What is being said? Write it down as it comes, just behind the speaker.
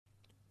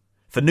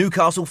For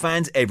Newcastle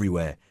fans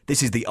everywhere,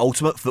 this is the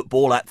ultimate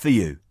football app for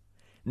you.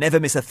 Never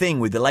miss a thing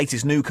with the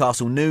latest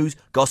Newcastle news,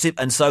 gossip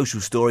and social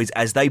stories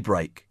as they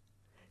break.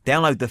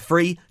 Download the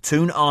free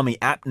Toon Army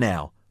app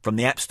now from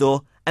the App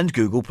Store and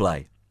Google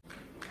Play.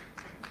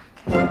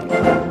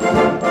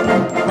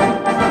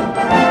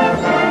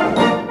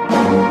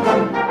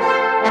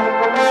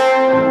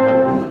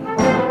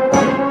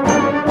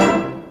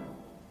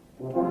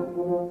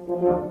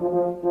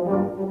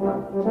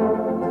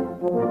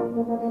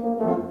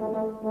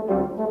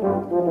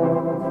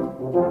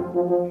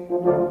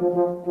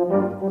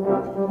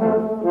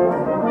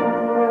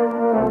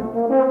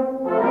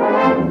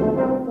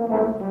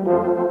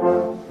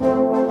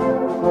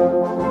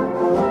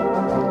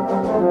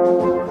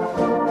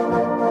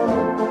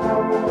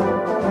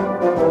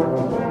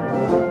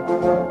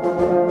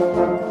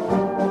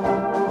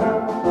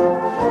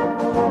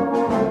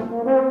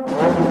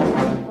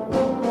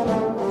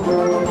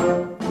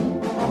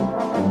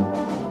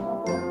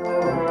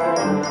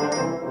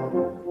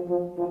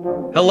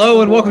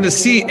 Hello and welcome to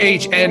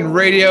CHN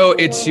Radio.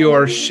 It's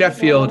your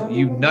Sheffield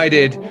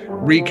United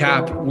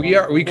recap.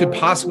 We could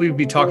possibly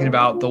be talking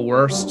about the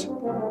worst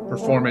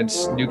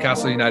performance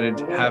Newcastle United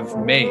have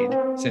made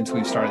since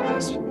we've started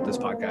this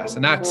podcast,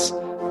 and that's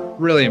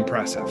really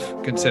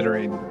impressive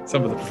considering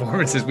some of the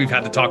performances we've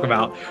had to talk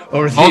about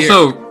over the years.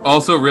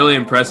 Also really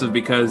impressive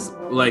because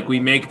we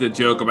make the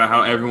joke about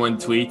how everyone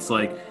tweets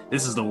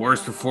this is the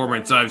worst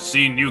performance I've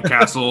seen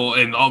Newcastle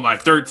in all my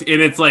 13,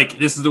 and it's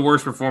this is the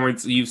worst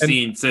performance you've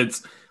seen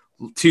since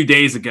 2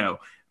 days ago.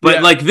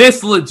 But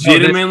this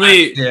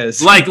legitimately is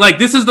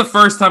this is the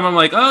first time I'm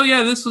oh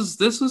yeah, this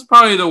was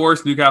probably the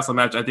worst Newcastle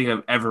match I think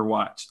I've ever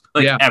watched.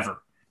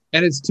 Ever.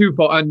 And it's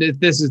twofold. And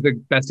this is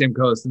the best damn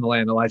coast in the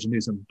land, Elijah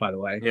Newsom, by the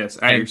way. Yes,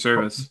 at your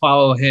service.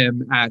 Follow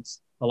him at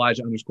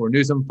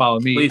Elijah_Newsom. Follow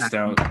me. Please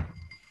don't.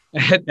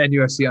 At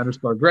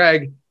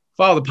NUFC_Greg.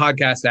 Follow the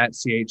podcast at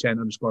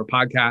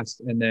CHN_podcast.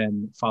 And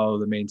then follow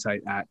the main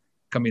site at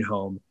Coming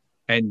Home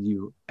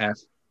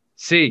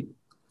NUFC.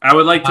 I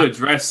would like to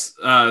address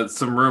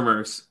some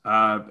rumors.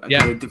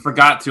 I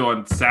forgot to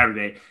on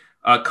Saturday.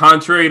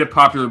 Contrary to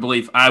popular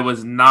belief, I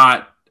was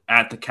not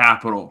at the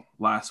Capitol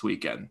last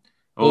weekend.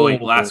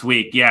 Last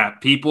week. Yeah.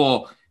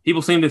 People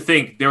seem to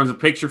think there was a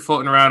picture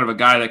floating around of a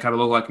guy that kind of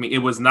looked like me. It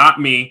was not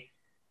me.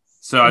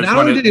 So I just not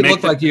only did he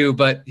look like you,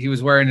 but he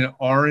was wearing an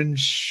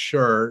orange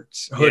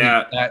hoodie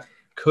that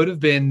could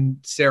have been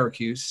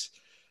Syracuse,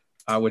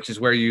 which is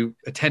where you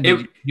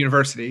attended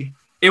university.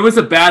 It was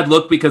a bad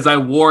look because I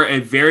wore a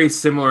very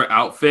similar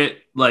outfit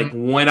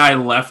when I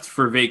left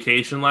for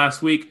vacation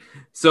last week.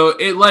 So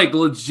it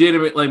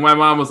legitimate, my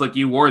mom was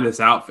you wore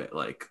this outfit.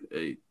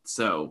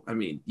 So, I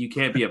mean, you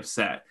can't be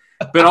upset.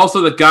 But also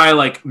the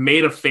guy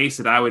made a face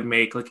that I would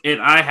make. And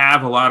I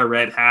have a lot of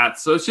red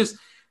hats. So it's just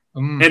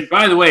and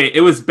by the way, it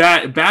was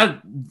bad.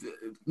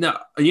 No,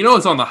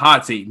 it's on the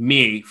hot seat,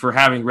 me, for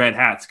having red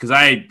hats, because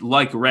I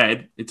like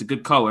red. It's a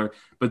good color.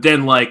 But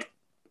then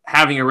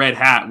having a red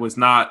hat was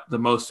not the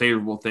most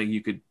favorable thing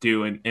you could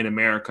do in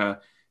America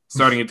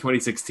starting in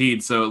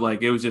 2016. So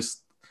it was just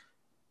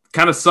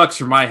kind of sucks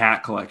for my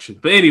hat collection.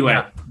 But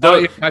anyway,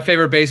 my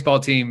favorite baseball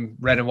team,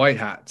 red and white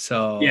hat.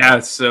 So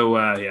sucks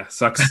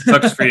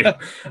for you.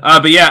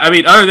 But yeah, I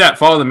mean, other than that,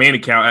 follow the main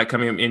account at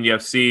Coming Up in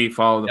UFC.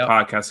 Follow the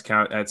podcast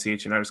account at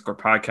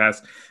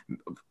CHN_podcast.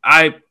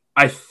 I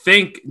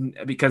think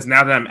because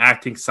now that I'm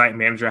acting site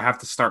manager, I have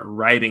to start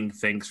writing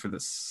things for the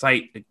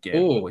site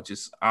again, which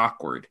is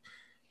awkward.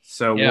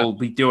 So we'll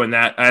be doing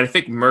that. I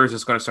think Mers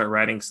is going to start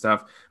writing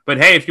stuff. But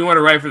hey, if you want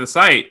to write for the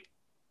site,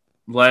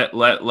 let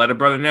a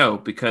brother know,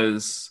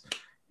 because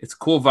it's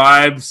cool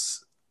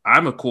vibes.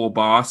 I'm a cool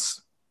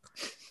boss.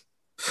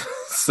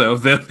 So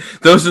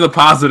those are the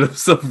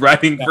positives of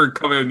writing for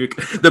Coming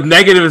Newcastle. The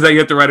negative is that you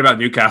have to write about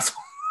Newcastle.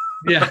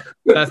 Yeah,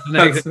 that's the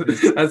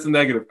negative. That's the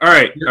negative. All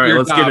right,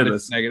 let's get into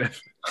this.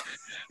 Negative.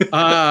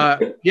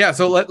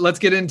 So let's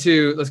get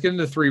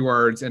into 3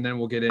 words, and then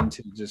we'll get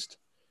into just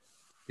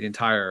the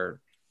entire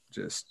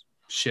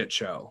shit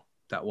show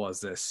that was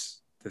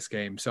this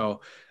game.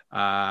 So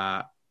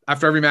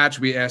after every match,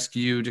 we ask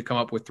you to come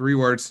up with 3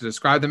 words to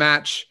describe the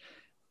match,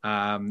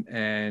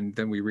 and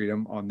then we read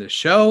them on this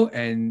show,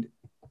 and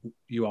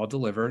you all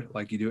deliver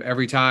like you do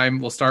every time.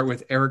 We'll start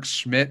with Eric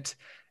Schmidt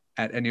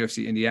at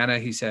NUFC Indiana.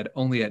 He said,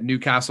 only at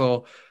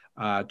Newcastle.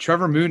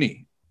 Trevor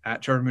Mooney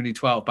at Trevor Mooney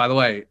 12. By the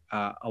way,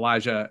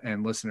 Elijah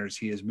and listeners,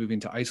 he is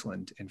moving to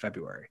Iceland in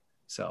February.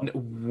 So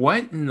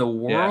what in the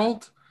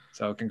world? Yeah.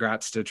 So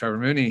congrats to Trevor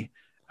Mooney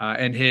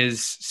and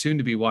his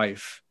soon-to-be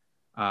wife,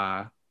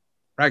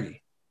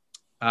 Raggy.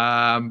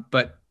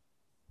 But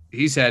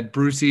he said,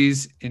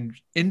 Brucey's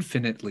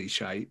infinitely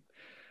shite.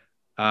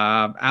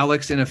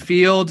 Alex in a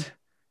field.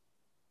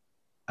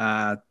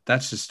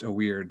 That's just a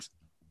weird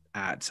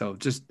ad. So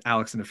just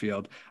Alex in the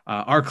field.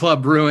 Our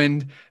club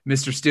ruined.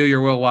 Mr. Steal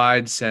Your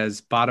Worldwide says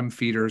bottom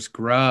feeders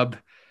grub.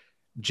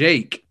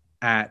 Jake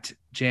at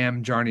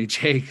Jam Jarny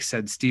Jake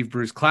said Steve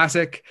Bruce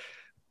classic.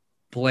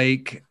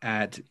 Blake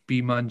at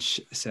B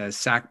Munch says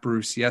sack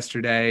Bruce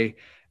yesterday.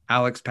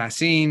 Alex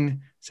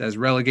Passine says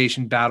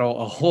relegation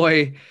battle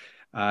ahoy.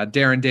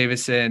 Darren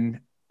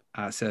Davison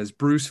says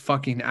Bruce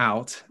fucking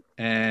out,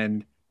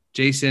 and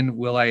Jason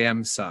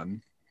Will.I.am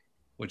son,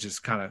 which is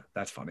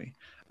that's funny.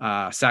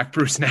 Sack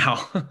Bruce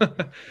now.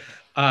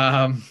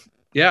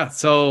 Yeah,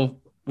 so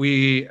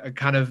we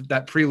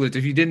that prelude.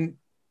 If you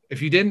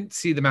didn't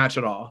see the match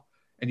at all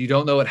and you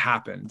don't know what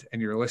happened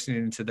and you're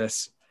listening to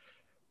this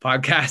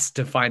podcast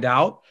to find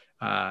out,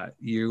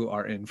 you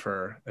are in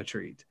for a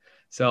treat.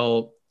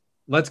 So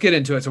let's get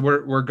into it. So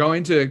we're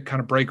going to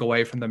kind of break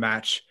away from the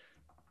match,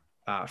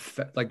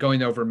 like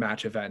going over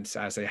match events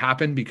as they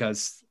happen,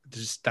 because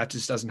that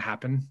just doesn't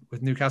happen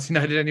with Newcastle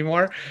United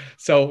anymore.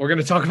 So we're going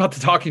to talk about the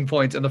talking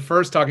points, and the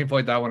first talking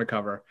point that I want to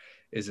cover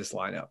is this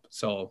lineup.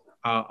 So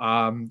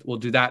we'll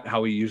do that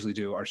how we usually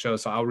do our show.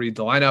 So I'll read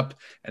the lineup,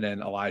 and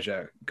then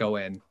Elijah go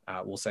in.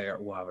 We'll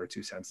have our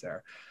 2 cents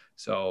there.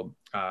 So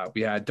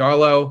we had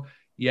Darlow,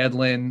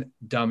 Yedlin,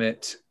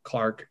 Dummett,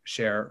 Clark,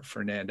 Scher,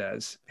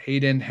 Fernandez,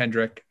 Hayden,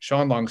 Hendrick,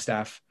 Sean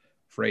Longstaff,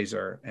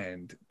 Fraser,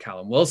 and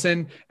Callum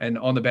Wilson. And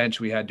on the bench,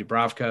 we had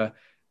Dubravka,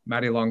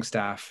 Matty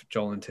Longstaff,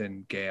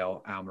 Jolinton,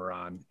 Gale,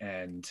 Almiron,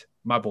 and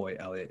my boy,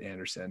 Elliot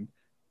Anderson.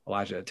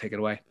 Elijah, take it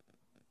away.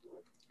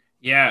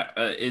 Yeah,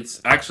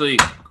 it's actually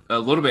a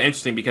little bit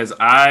interesting because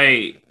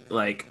I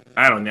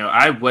don't know.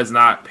 I was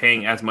not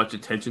paying as much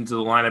attention to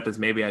the lineup as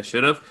maybe I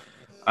should have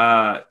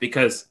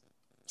because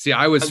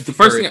I was the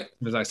first thing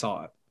as I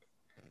saw it.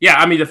 Yeah,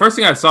 I mean, the first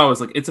thing I saw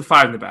was it's a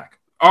 5 in the back.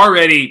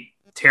 Already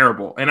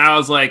terrible. And I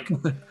was like,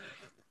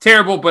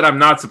 terrible, but I'm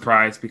not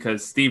surprised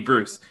because Steve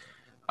Bruce.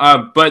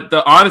 But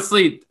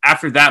honestly,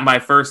 after that, my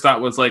first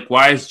thought was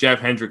why is Jeff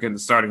Hendrick in the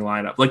starting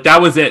lineup?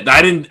 That was it.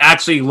 I didn't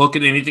actually look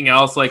at anything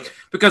else.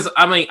 Because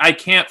I mean, I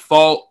can't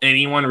fault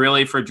anyone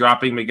really for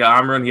dropping Miguel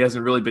Almiron. He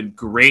hasn't really been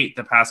great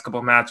the past couple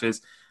of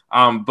matches.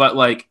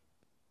 But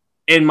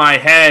in my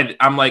head,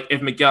 I'm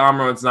if Miguel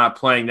Almiron's not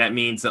playing, that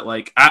means that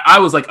I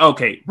was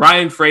okay,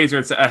 Ryan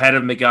Fraser ahead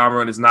of Miguel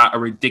Almiron is not a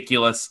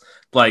ridiculous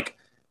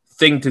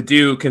thing to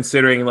do,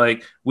 considering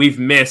we've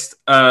missed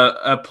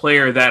a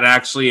player that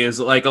actually is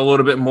a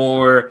little bit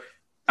more,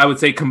 I would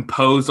say,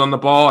 composed on the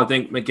ball. I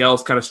think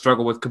Miguel's kind of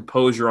struggled with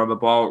composure on the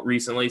ball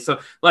recently. So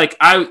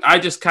I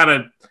just kind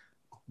of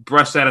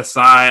brushed that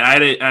aside.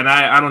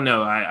 I don't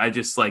know. I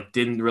just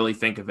didn't really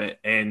think of it.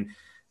 And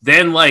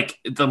then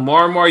the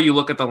more and more you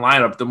look at the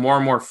lineup, the more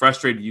and more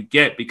frustrated you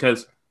get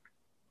because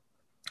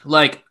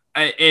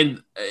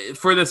and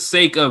for the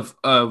sake of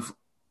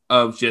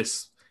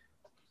just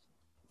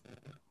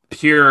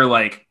pure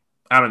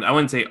I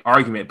wouldn't say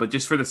argument, but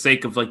just for the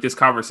sake of this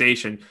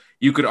conversation,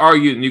 you could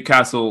argue that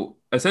Newcastle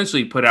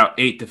essentially put out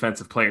 8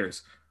 defensive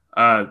players.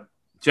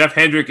 Jeff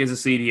Hendrick is a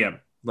CDM.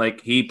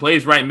 He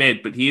plays right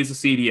mid, but he is a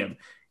CDM.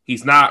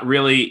 He's not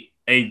really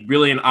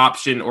an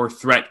option or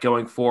threat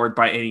going forward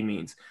by any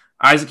means.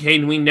 Isaac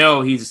Hayden, we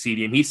know he's a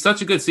CDM. He's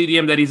such a good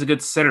CDM that he's a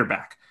good center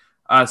back.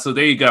 So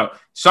there you go.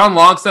 Sean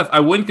Longstaff, I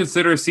wouldn't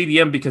consider a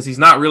CDM because he's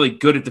not really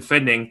good at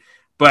defending,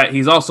 but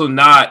he's also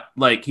not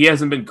he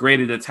hasn't been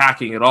great at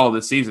attacking at all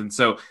this season.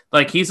 So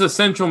he's a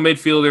central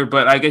midfielder,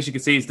 but I guess you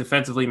could say he's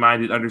defensively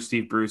minded under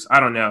Steve Bruce.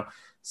 I don't know.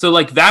 So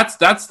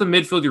that's the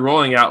midfield you're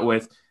rolling out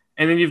with.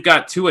 And then you've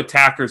got 2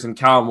 attackers in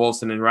Callum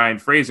Wilson and Ryan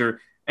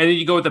Fraser. And then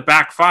you go with the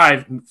back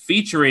 5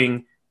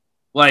 featuring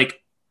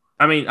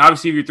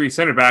obviously your 3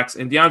 center backs,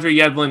 and DeAndre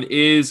Yedlin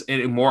is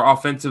a more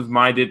offensive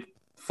minded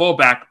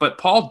fullback, but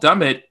Paul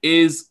Dummett,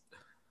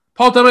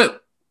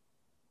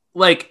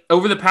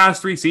 over the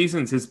past 3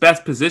 seasons, his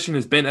best position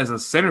has been as a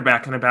center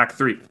back in a back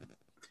 3.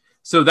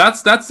 So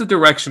that's the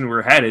direction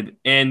we're headed.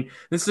 And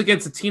this is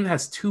against a team that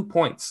has 2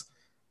 points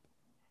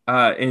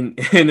in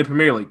the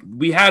Premier League.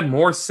 We had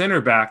more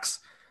center backs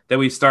that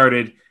we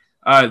started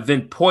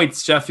than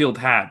points Sheffield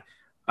had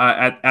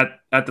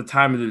at the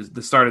time of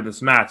the start of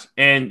this match.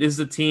 And this is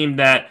a team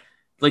that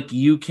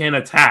you can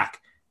attack.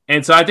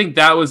 And so I think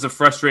that was the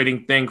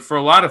frustrating thing for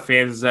a lot of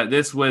fans, is that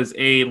this was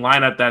a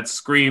lineup that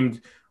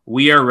screamed,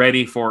 we are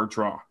ready for a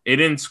draw. It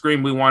didn't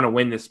scream, we want to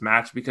win this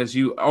match, because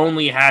you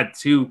only had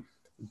 2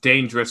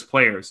 dangerous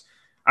players.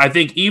 I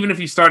think even if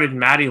you started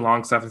Matty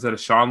Longstaff instead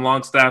of Sean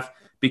Longstaff,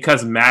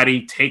 because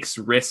Matty takes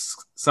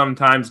risks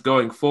sometimes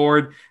going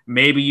forward,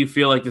 maybe you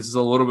feel this is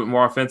a little bit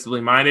more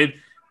offensively minded.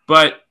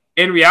 But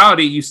in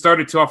reality, you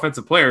started 2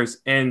 offensive players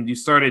and you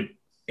started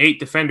 8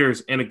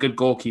 defenders and a good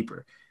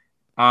goalkeeper.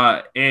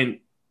 And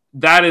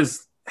that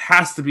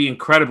has to be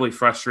incredibly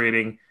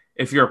frustrating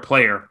if you're a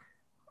player.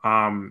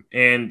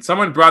 And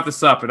someone brought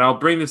this up, and I'll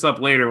bring this up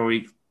later when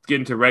we get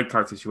into red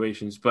card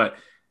situations. But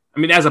I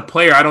mean, as a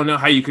player, I don't know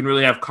how you can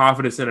really have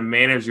confidence in a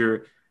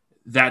manager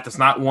that does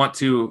not want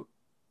to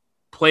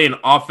play an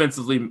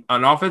offensively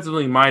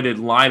minded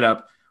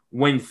lineup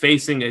when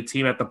facing a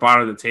team at the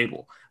bottom of the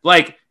table.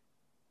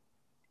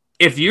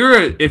 If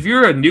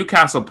you're a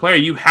Newcastle player,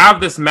 you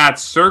have this match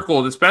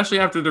circled, especially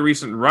after the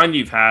recent run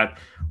you've had,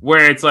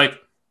 where it's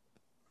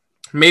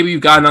maybe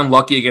you've gotten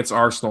unlucky against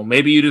Arsenal.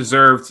 Maybe you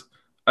deserved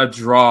a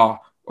draw,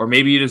 or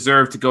maybe you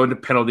deserved to go into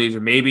penalties,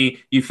 or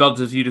maybe you felt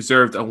as if you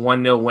deserved a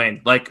 1-0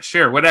 win.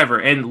 Sure, whatever.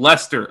 And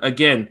Leicester,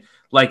 again,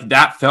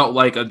 that felt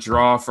like a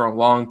draw for a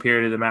long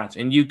period of the match.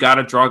 And you got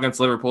a draw against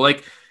Liverpool.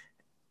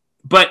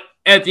 But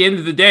at the end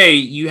of the day,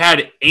 you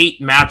had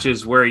 8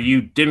 matches where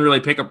you didn't really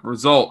pick up a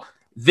result.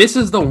 This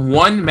is the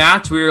one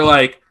match where you're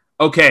like,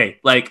 okay,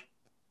 like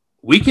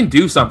we can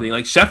do something.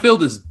 Like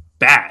Sheffield is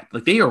bad.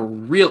 Like they are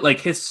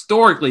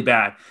historically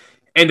bad.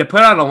 And to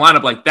put out a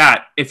lineup like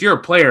that, if you're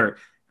a player,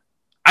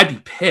 I'd be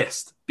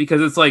pissed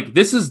because it's like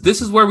this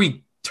is where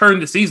we turn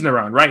the season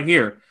around right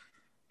here.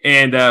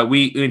 And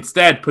we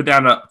instead put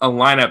down a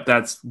lineup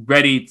that's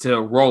ready to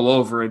roll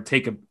over and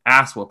take an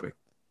ass whooping.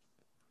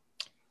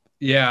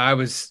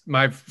 Yeah,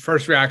 my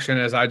first reaction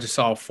is I just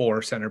saw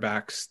 4 center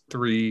backs,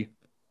 3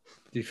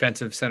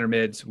 defensive center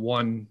mids,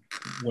 1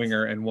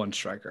 winger, and 1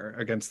 striker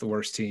against the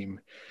worst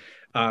team.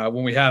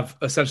 When we have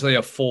essentially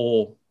a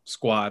full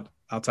squad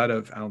outside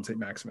of Allen St.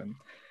 Maximin.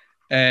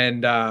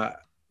 And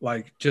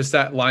like just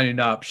that lining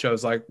up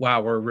shows like,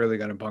 wow, we're really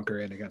going to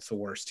bunker in against the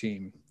worst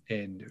team.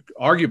 And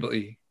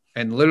arguably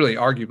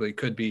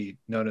could be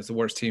known as the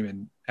worst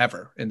team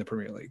ever in the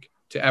Premier League,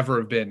 to ever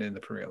have been in the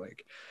Premier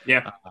League.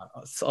 Yeah.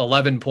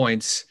 11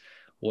 points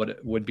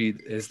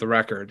is the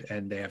record,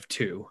 and they have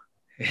 2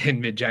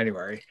 in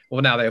mid-January.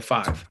 Well, now they have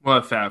 5.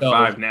 Well,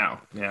 5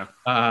 now.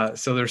 Yeah.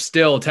 So they're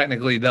still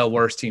technically the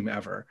worst team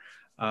ever.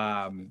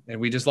 And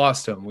we just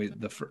lost to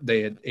them.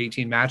 They had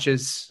 18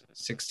 matches,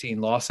 16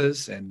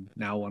 losses, and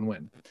now 1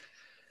 win.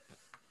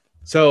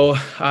 So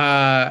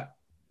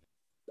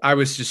I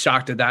was just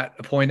shocked at that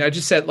point. I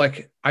just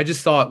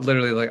thought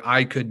literally like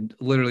I could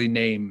literally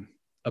name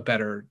a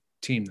better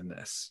team than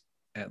this.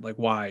 And like,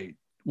 why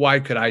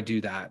could I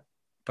do that?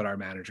 But our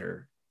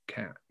manager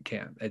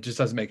can't. It just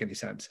doesn't make any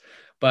sense.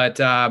 But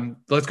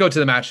let's go to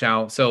the match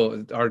now.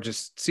 So our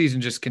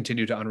season just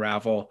continued to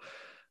unravel.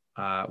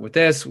 With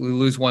this, we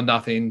lose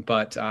 1-0.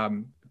 But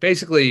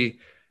basically,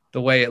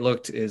 the way it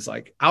looked is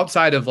like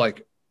outside of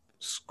like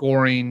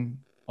scoring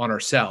on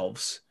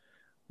ourselves,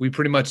 we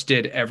pretty much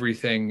did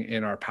everything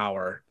in our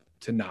power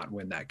to not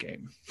win that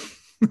game.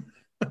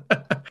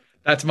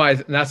 That's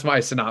my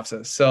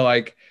synopsis. So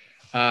like,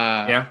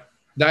 I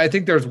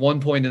think there's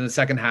one point in the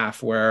second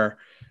half where,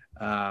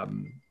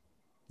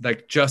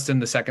 like just in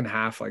the second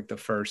half, like the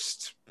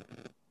first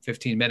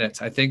 15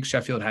 minutes, I think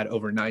Sheffield had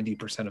over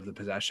 90% of the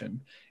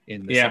possession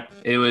in the second.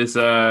 It was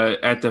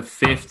at the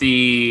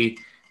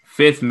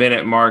 55th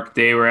minute mark,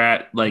 they were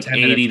at like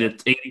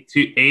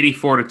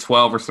 84 to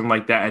 12 or something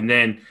like that. And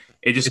then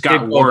it just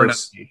got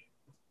worse.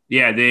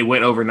 Yeah, they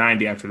went over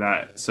 90 after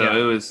that. So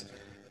it was.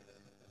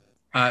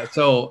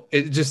 So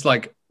it just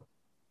like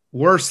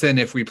worse than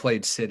if we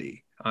played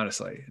City.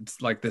 Honestly,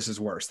 it's like this is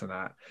worse than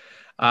that.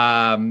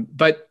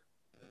 But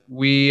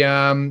we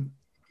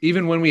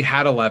even when we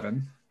had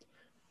 11,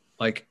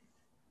 like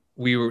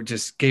we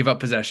just gave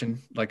up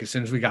possession. Like as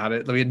soon as we got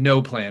it, we had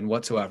no plan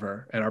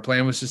whatsoever, and our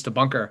plan was just to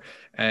bunker.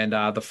 And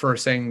the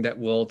first thing that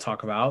we'll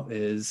talk about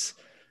is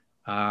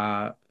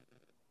the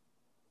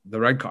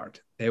red card.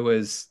 It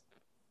was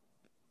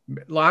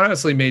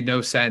honestly made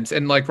no sense.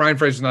 And like Ryan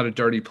Fraser's not a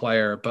dirty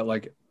player, but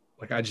like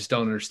I just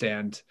don't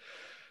understand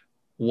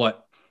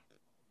what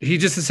he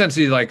just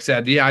essentially like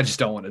said. Yeah, I just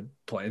don't want to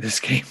play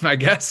this game, I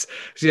guess.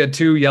 He had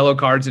 2 yellow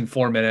cards in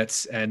 4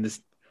 minutes, and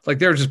like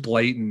they're just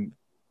blatant.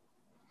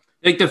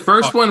 Like the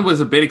first one was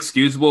a bit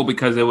excusable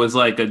because it was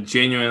like a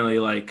genuinely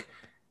like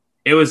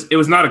it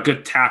was not a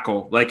good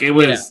tackle. Like it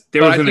was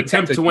there was an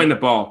attempt to win the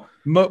ball,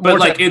 but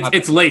like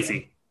it's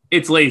lazy.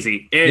 It's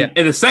lazy. And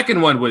the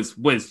second one was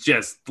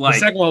just like the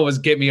second one was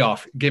get me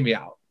off, get me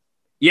out.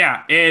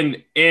 Yeah,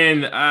 and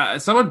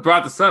someone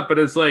brought this up, but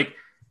it's like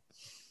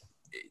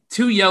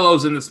 2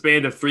 yellows in the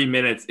span of 3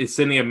 minutes is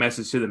sending a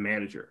message to the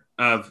manager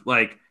of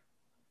like,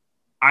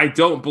 I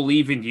don't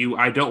believe in you.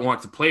 I don't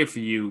want to play for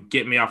you.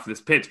 Get me off this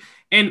pitch.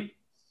 And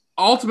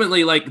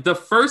ultimately, like the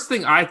first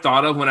thing I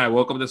thought of when I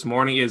woke up this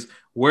morning is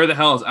where the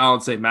hell is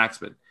Allen St.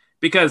 Maximin?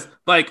 Because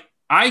like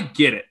I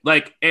get it.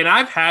 Like, and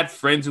I've had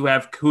friends who've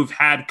had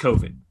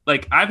COVID.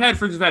 Like I've had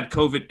friends who've had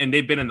COVID and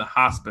they've been in the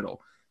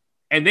hospital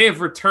and they have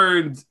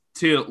returned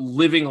to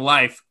living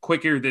life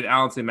quicker than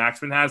Allen St.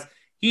 Maximin has.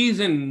 He's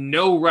in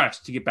no rush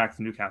to get back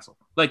to Newcastle.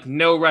 Like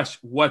no rush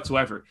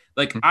whatsoever.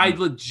 Like I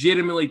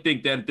legitimately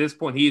think that at this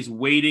point he is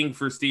waiting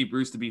for Steve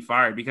Bruce to be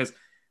fired because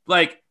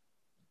like,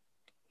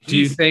 do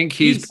you think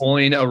he's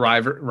pulling a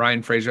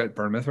Ryan Fraser at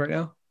Bournemouth right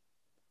now?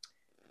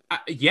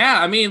 Yeah,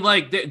 I mean,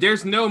 like,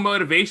 there's no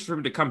motivation for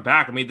him to come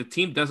back. I mean, the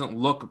team doesn't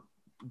look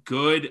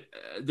good.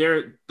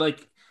 They're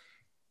like,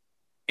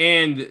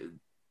 and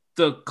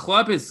the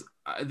club is.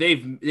 They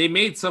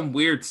made some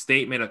weird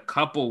statement a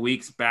couple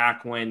weeks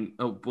back when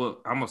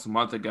almost a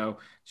month ago.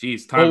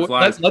 Jeez, time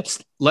flies.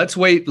 Let's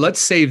wait.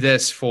 Let's save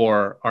this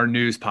for our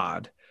news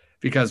pod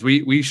because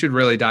we should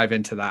really dive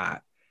into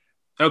that.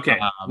 Okay,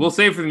 we'll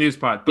save for the news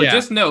pod. But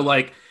just know,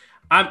 like,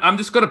 I'm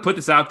just going to put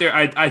this out there.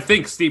 I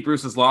think Steve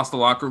Bruce has lost the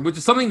locker room, which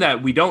is something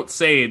that we don't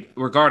say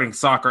regarding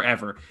soccer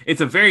ever. It's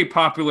a very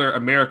popular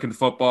American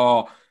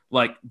football,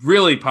 like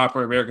really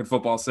popular American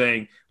football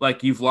saying,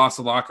 like, you've lost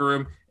the locker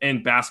room,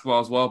 and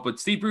basketball as well. But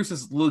Steve Bruce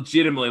has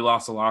legitimately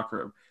lost the locker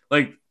room.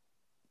 Like,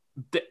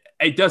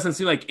 it doesn't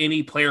seem like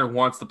any player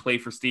wants to play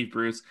for Steve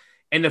Bruce.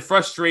 and the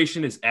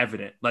frustration is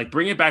evident. Like,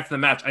 bring it back to the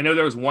match. I know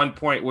there was one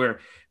point where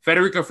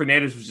Federico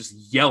Fernandez was just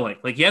yelling.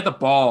 Like, he had the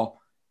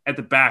ball at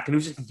the back, and he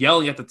was just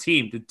yelling at the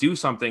team to do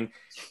something.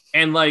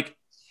 And, like,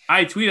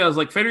 I tweeted, I was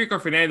like, Federico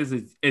Fernandez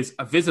is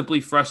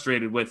visibly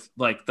frustrated with,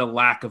 like, the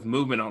lack of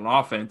movement on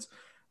offense.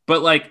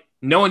 But, like,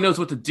 no one knows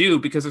what to do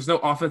because there's no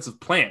offensive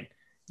plan.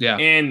 Yeah.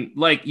 And,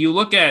 like, you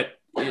look at,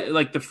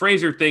 like, the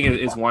Fraser thing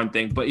is one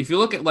thing. But if you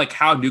look at, like,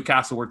 how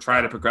Newcastle were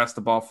trying to progress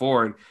the ball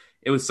forward,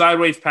 it was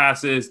sideways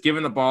passes,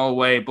 giving the ball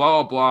away,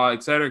 blah, blah, blah,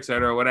 et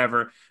cetera,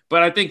 whatever.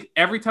 But I think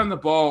every time the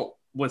ball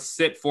was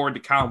sent forward to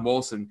Callum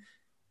Wilson,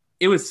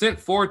 it was sent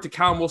forward to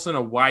Callum Wilson in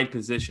a wide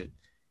position.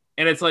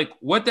 And it's like,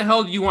 what the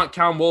hell do you want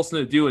Callum Wilson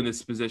to do in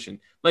this position?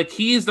 Like,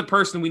 he is the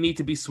person we need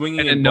to be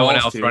swinging and no one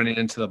else running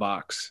into the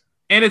box.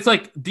 And it's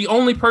like the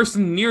only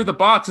person near the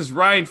box is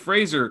Ryan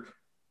Fraser,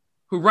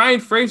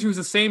 who's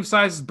the same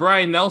size as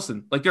Brian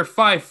Nelson. Like, they're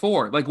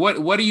 5'4". Like,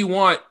 what do you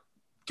want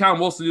Callum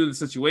Wilson to do in the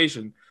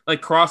situation?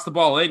 Like, cross the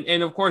ball in.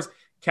 And of course,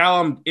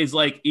 Callum is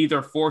like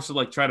either forced to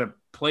like try to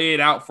play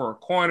it out for a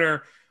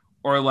corner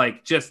or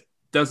like just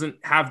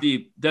doesn't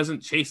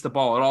chase the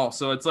ball at all.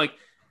 So it's like,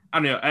 I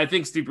don't know. I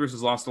think Steve Bruce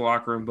has lost the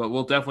locker room, but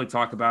we'll definitely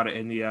talk about it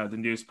in the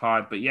news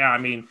pod. But yeah, I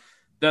mean,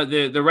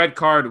 the red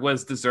card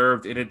was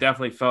deserved, and it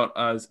definitely felt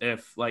as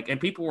if like, and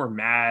people were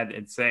mad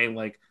and saying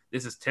like,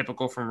 this is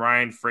typical from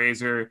Ryan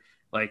Fraser.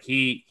 Like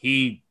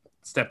he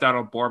stepped out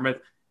on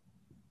Bournemouth.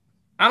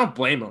 I don't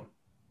blame him.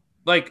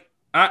 Like,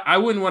 I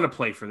wouldn't want to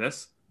play for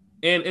this.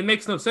 And it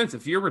makes no sense.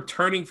 If you're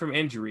returning from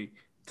injury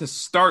to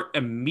start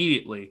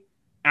immediately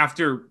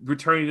after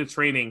returning to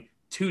training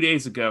 2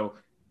 days ago,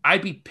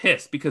 I'd be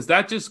pissed because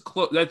that just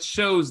that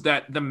shows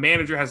that the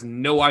manager has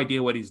no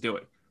idea what he's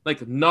doing.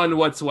 Like, none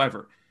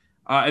whatsoever.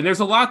 And there's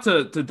a lot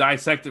to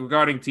dissect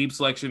regarding team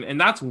selection, and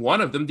that's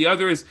one of them. The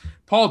other is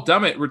Paul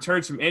Dummett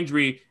returns from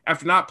injury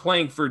after not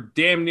playing for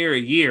damn near a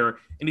year,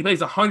 and he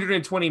plays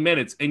 120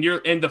 minutes. And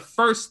the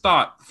first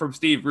thought from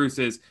Steve Bruce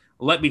is,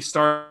 let me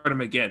start him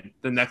again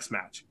the next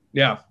match.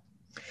 Yeah.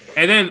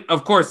 And then,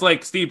 of course,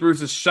 like, Steve Bruce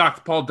is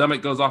shocked Paul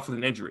Dummett goes off with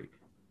an injury.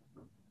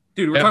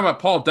 Dude, we're talking about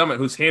Paul Dummett,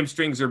 whose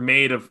hamstrings are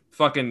made of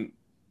fucking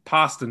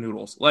pasta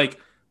noodles. Like,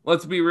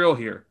 let's be real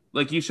here.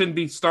 Like, you shouldn't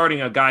be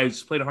starting a guy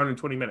who's played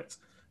 120 minutes.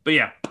 But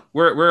yeah,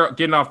 we're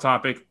getting off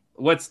topic.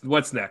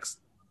 What's next?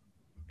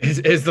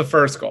 Is the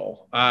first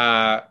goal.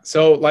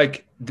 So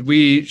like,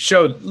 we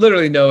showed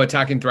literally no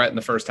attacking threat in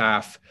the first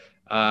half,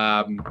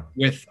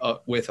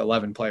 with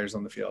 11 players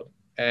on the field,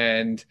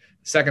 and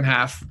second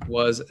half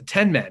was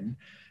 10 men,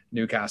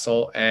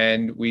 Newcastle,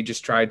 and we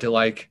just tried to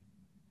like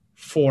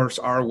force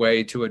our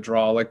way to a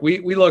draw. Like,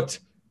 we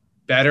looked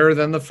better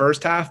than the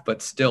first half,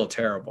 but still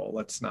terrible.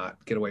 Let's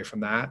not get away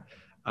from that.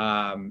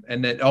 And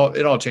then it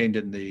all changed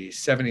in the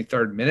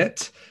 73rd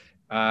minute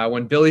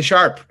when Billy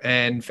Sharp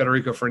and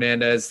Federico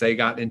Fernandez, they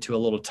got into a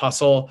little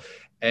tussle,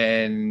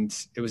 and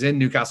it was in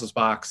Newcastle's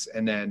box.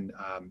 And then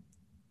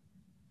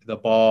the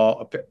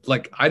ball,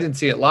 like, I didn't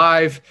see it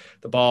live.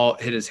 The ball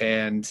hit his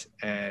hand,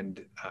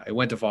 and it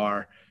went to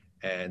VAR,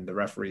 and the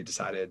referee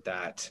decided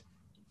that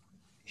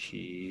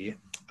he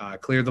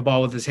cleared the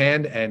ball with his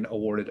hand and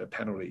awarded a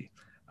penalty.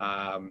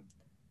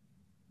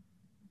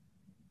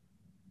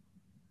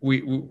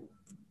 We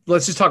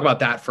let's just talk about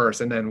that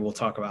first, and then we'll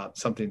talk about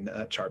something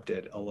that Sharp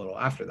did a little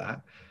after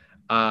that.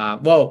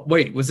 Well,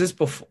 wait, was this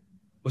before?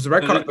 Was the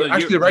red card?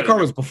 Actually, the red card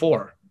was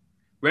before.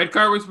 Red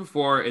card was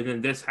before, and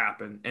then this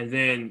happened, and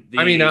then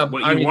what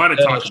you want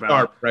to talk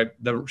about? Right,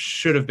 there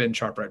should have been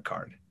Sharp red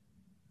card.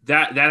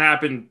 That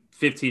happened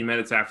 15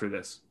 minutes after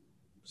this.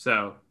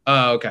 So,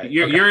 okay,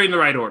 you're in the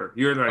right order.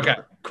 You're in the right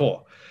order.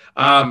 Cool.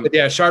 But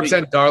yeah, Sharp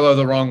sent Darlow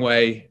the wrong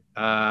way,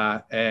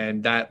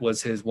 and that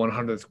was his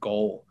 100th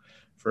goal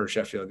for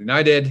Sheffield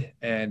United,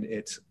 and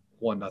it's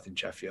 1-0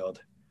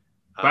 Sheffield.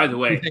 By the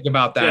way, think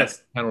about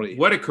that penalty.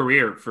 What a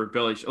career for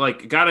Billy!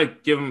 Like, gotta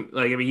give him.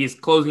 Like, I mean, he's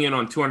closing in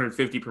on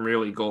 250 Premier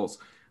League goals,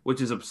 which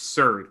is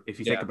absurd if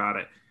you think about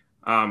it.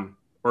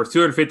 Or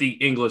 250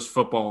 English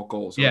football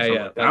goals. Yeah.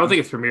 Like, I don't think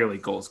it's Premier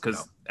League goals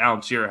because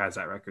Alan Shearer has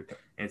that record.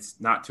 And it's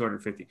not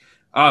 250.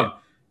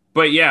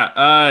 But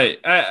yeah,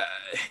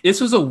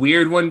 this was a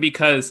weird one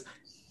because,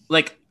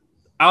 like,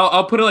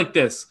 I'll put it like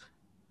this: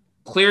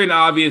 clear and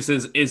obvious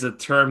is a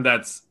term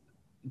that's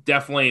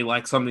definitely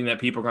like something that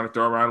people are going to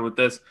throw around with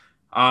this.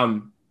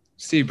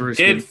 Steve Bruce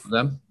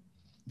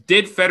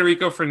did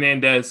Federico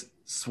Fernandez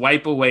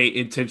swipe away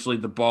intentionally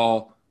the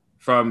ball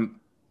from,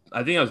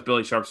 I think it was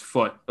Billy Sharp's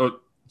foot?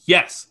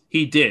 Yes,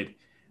 he did.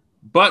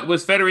 But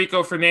was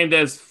Federico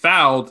Fernandez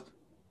fouled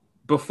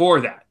before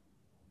that?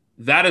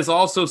 That is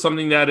also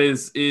something that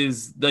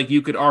is like,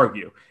 you could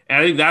argue. And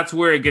I think that's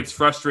where it gets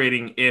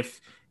frustrating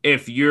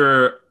if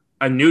you're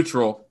a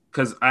neutral,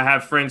 because I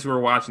have friends who are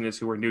watching this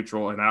who are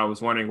neutral, and I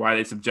was wondering why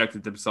they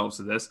subjected themselves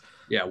to this.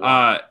 Yeah.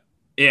 Wow.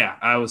 Yeah,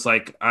 I was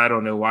like, I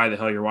don't know why the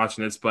hell you're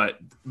watching this, but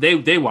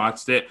they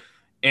watched it,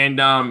 and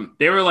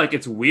they were like,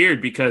 it's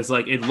weird because,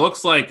 like, it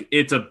looks like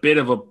it's a bit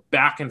of a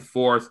back and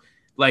forth.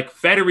 Like,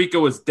 Federico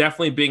was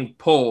definitely being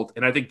pulled,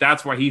 and I think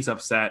that's why he's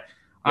upset.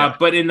 Yeah.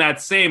 But in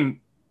that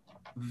same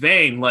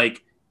vein,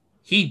 like,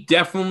 he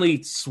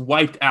definitely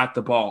swiped at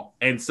the ball.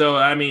 And so,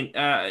 I mean,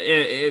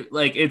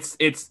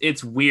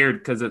 it's weird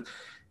because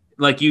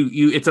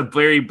it's a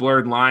very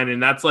blurred line,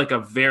 and that's like a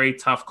very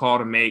tough call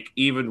to make,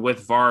 even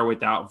with VAR,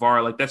 without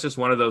VAR. Like, that's just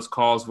one of those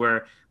calls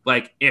where,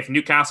 like, if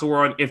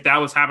that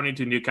was happening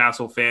to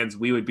Newcastle fans,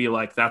 we would be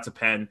like, that's a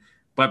pen.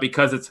 But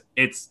because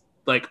it's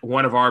like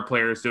one of our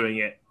players doing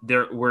it,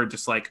 we're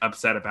just like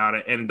upset about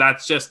it. And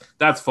that's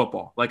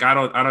football. Like, I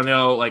don't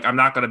know. Like, I'm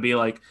not going to be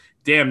like,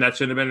 damn, that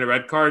shouldn't have been a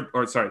red card,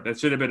 or sorry, that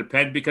should have been a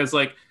pen, because,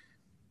 like,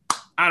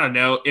 I don't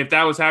know. If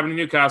that was happening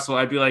to Newcastle,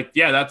 I'd be like,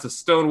 yeah, that's a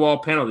stonewall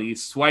penalty.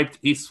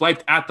 He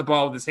swiped at the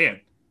ball with his hand.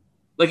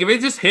 Like, if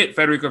it just hit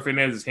Federico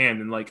Fernandez's hand,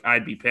 then, like,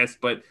 I'd be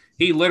pissed. But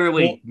he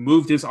literally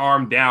moved his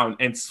arm down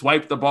and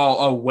swiped the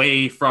ball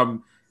away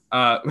from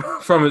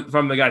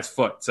from the guy's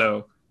foot.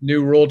 So,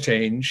 new rule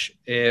change: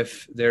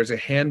 if there's a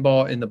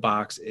handball in the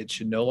box, it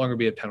should no longer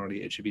be a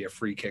penalty. It should be a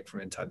free kick from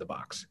inside the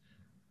box.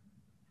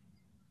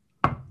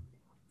 I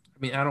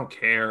mean, I don't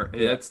care.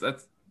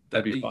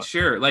 That'd be fun.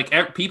 Sure.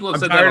 Like, people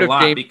have said that a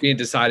lot. Games being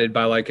decided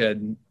by like a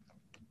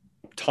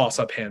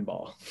toss-up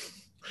handball.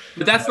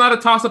 But that's not a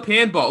toss-up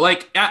handball.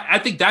 Like, I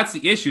think that's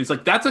the issue. It's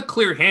like, that's a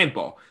clear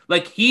handball.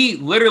 Like, he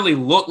literally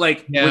looked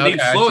like when they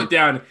slow it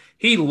down,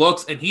 he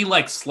looks and he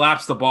like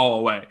slaps the ball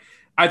away.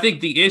 I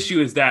think the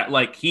issue is that,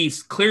 like,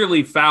 he's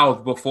clearly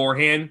fouled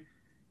beforehand,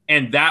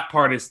 and that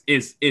part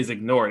is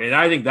ignored. And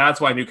I think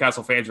that's why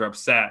Newcastle fans are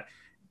upset.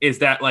 Is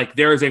that, like,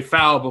 there is a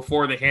foul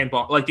before the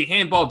handball. Like, the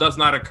handball does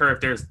not occur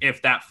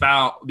if that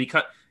foul,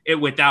 because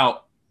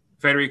without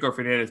Federico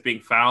Fernandez being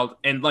fouled.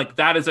 And, like,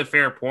 that is a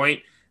fair point,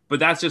 but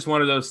that's just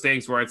one of those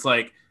things where it's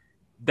like,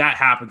 that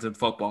happens in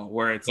football,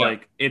 where it's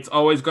like, it's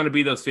always going to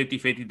be those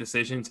 50-50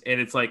 decisions.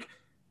 And it's like,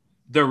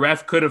 the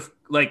ref could have,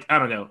 like, I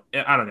don't know.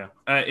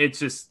 It's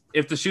just,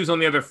 if the shoe's on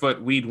the other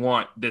foot, we'd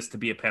want this to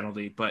be a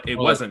penalty, but it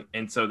wasn't.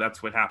 And so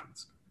that's what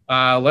happens.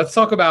 Let's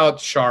talk about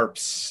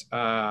Sharp's,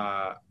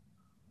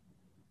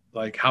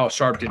 like, how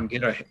Sharp didn't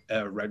get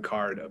a red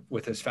card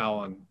with his foul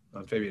on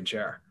Fabian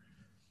Schär.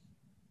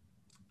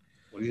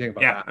 What do you think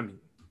about that? I mean,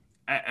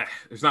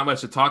 there's not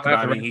much to talk about.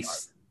 I mean, he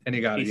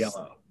got a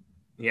yellow.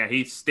 Yeah,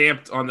 he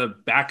stamped on the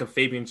back of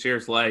Fabian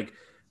Schär's leg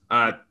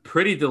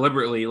pretty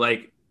deliberately,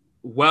 like,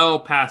 well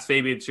past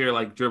Fabian Schär,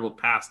 like, dribbled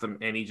past him,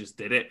 and he just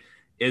did it.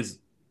 Is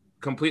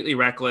completely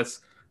reckless.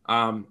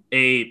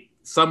 A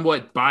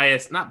somewhat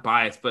biased, not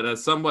biased, but a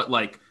somewhat,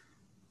 like,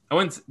 I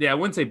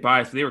wouldn't say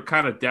biased, but they were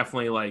kind of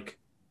definitely, like,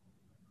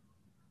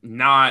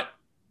 not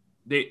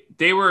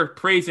they were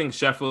praising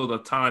Sheffield a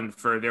ton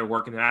for their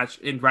work in the match,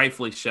 and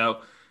rightfully so.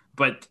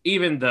 But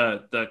even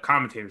the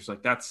commentators,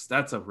 like, that's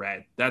a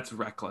red. That's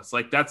reckless.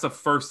 Like, that's the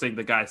first thing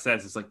the guy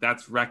says is, like,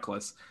 that's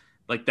reckless.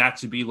 Like, that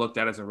should be looked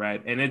at as a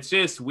red. And it's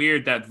just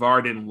weird that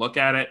VAR didn't look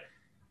at it.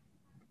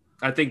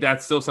 I think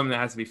that's still something that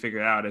has to be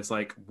figured out, is,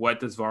 like, what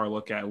does VAR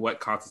look at? What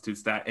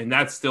constitutes that? And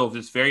that's still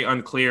just very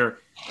unclear.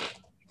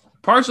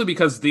 Partially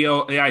because the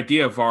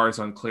idea of VAR is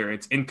unclear.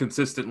 It's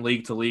inconsistent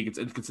league to league. It's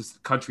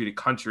inconsistent country to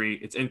country.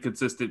 It's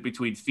inconsistent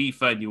between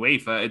FIFA and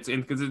UEFA. It's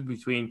inconsistent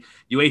between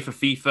UEFA,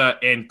 FIFA,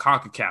 and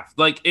CONCACAF.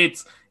 Like,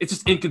 it's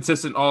just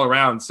inconsistent all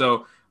around.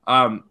 So,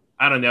 I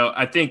don't know.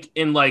 I think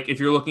if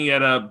you're looking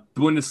at a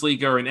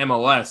Bundesliga or an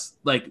MLS,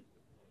 like,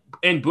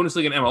 in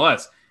Bundesliga and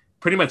MLS,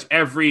 pretty much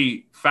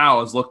every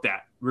foul is looked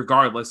at,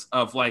 regardless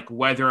of, like,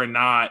 whether or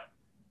not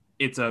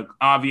it's a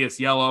obvious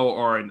yellow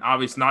or an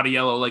obvious not a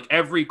yellow. Like,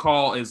 every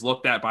call is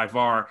looked at by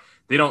VAR.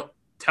 They don't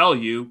tell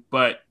you,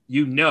 but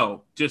you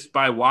know, just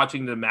by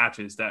watching the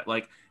matches, that,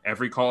 like,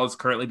 every call is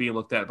currently being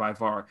looked at by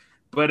VAR.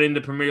 But in the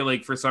Premier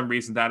League, for some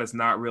reason, that is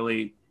not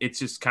really, it's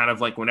just kind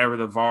of like whenever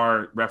the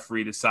VAR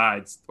referee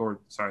decides, or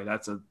sorry,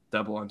 that's a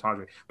double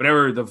entendre.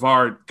 Whenever the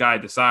VAR guy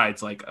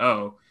decides, like,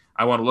 oh,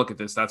 I want to look at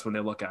this, that's when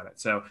they look at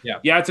it. So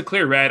yeah, it's a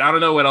clear red. I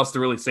don't know what else to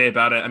really say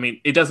about it. I mean,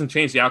 it doesn't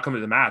change the outcome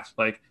of the match.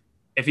 Like,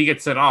 if he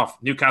gets sent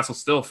off, Newcastle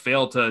still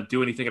failed to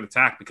do anything in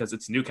attack because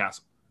it's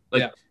Newcastle.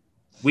 Like,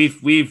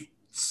 we've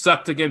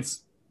sucked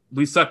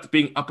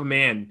being up a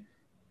man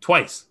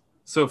twice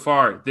so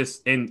far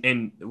twice in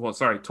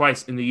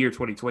the year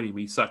 2020.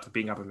 We sucked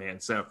being up a man.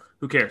 So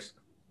who cares?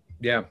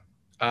 Yeah.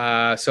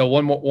 So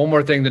one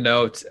more thing to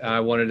note. I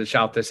wanted to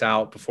shout this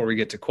out before we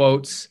get to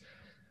quotes.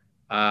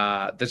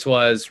 This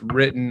was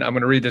written, I'm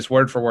going to read this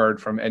word for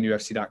word from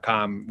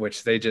NUFC.com,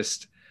 which they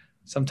just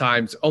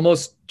sometimes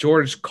almost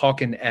George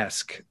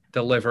Calkin-esque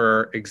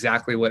deliver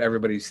exactly what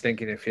everybody's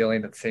thinking and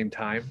feeling at the same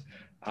time.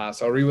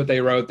 So I'll read what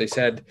they wrote. They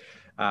said,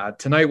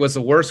 tonight was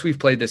the worst we've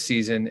played this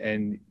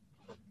season.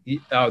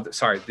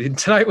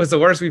 Tonight was the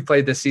worst we've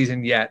played this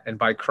season yet. And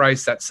by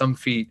Christ, that's some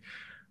feat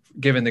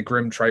given the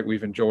grim trite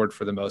we've endured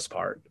for the most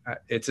part.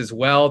 It's as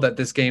well that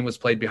this game was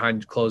played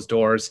behind closed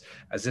doors,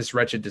 as this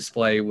wretched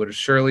display would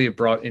surely have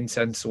brought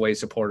incensed away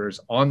supporters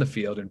on the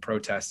field in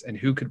protest, and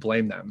who could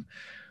blame them?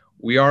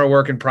 We are a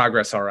work in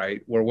progress, all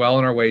right. We're well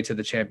on our way to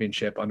the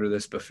championship under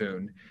this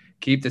buffoon.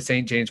 Keep the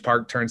St. James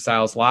Park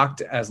turnstiles locked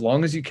as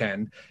long as you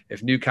can.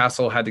 If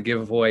Newcastle had to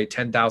give away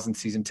 10,000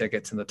 season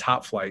tickets in the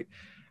top flight,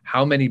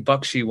 how many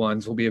Buckshee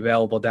ones will be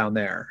available down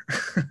there.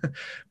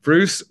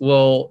 Bruce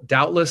will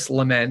doubtless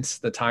lament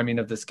the timing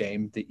of this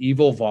game, the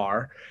evil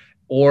VAR,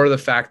 or the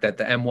fact that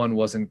the M1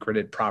 wasn't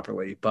gridded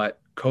properly,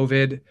 but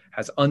COVID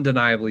has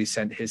undeniably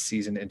sent his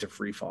season into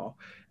free fall.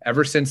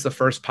 Ever since the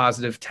first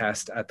positive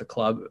test at the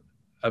club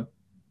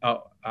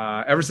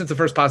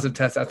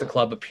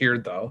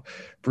appeared, though,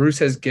 Bruce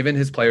has given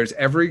his players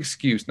every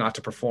excuse not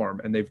to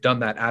perform, and they've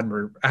done that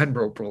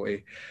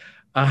admirably.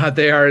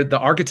 They are the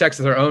architects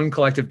of their own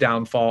collective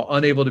downfall,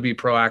 unable to be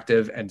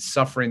proactive and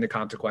suffering the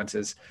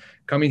consequences.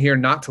 Coming here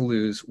not to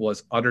lose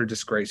was utter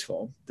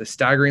disgraceful. The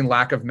staggering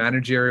lack of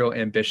managerial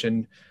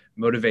ambition,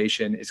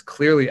 motivation is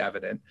clearly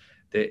evident.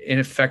 The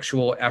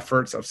ineffectual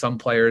efforts of some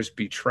players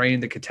betraying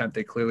the contempt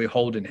they clearly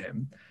hold in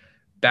him.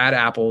 Bad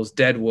apples,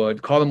 dead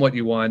wood, call them what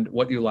you want,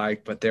 what you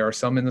like, but there are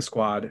some in the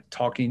squad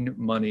taking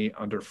money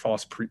under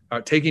false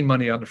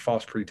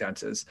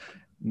pretenses,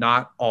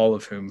 not all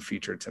of whom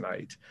featured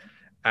tonight.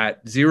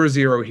 At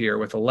 0-0 here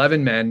with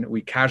 11 men,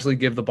 we casually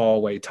give the ball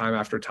away time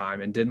after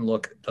time and didn't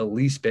look the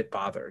least bit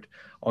bothered.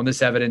 On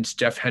this evidence,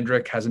 Jeff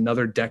Hendrick has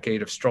another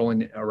decade of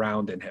strolling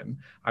around in him.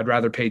 I'd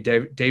rather pay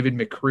David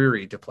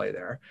McCreary to play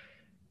there.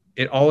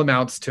 It all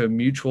amounts to a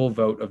mutual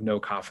vote of no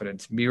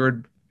confidence,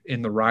 mirrored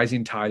in the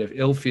rising tide of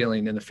ill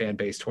feeling in the fan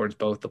base towards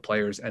both the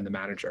players and the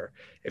manager.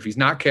 If he's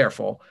not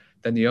careful,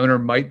 then the owner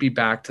might be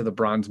back to the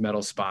bronze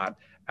medal spot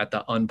at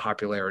the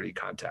unpopularity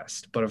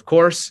contest. But of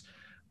course,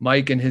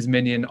 Mike and his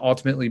minion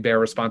ultimately bear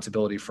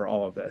responsibility for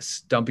all of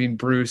this. Dumping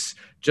Bruce,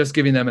 just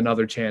giving them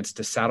another chance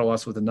to saddle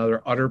us with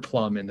another utter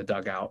plum in the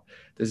dugout.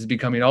 This is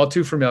becoming all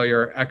too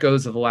familiar.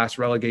 Echoes of the last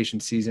relegation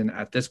season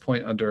at this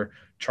point under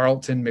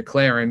Charlton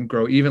McLaren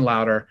grow even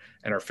louder,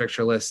 and our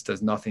fixture list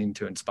does nothing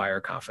to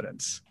inspire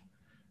confidence.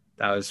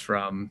 That was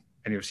from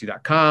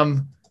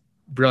NUFC.com.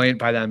 Brilliant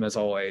by them as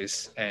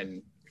always,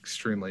 and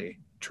extremely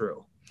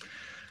true.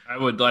 I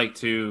would like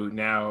to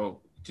now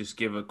just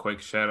give a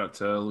quick shout out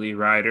to Lee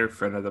Ryder,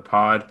 friend of the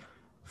pod,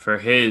 for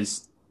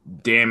his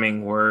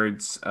damning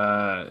words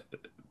to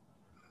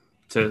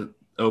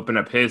open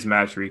up his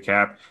match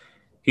recap.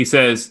 He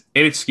says,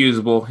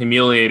 inexcusable,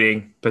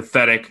 humiliating,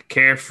 pathetic,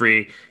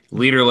 carefree,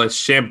 leaderless,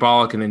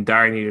 shambolic, and in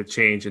dire need of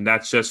change. And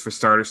that's just for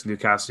starters,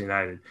 Newcastle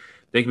United.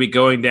 They could be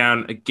going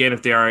down again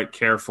if they aren't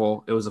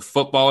careful. It was a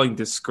footballing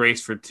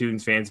disgrace for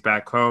Toons fans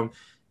back home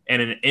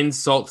and an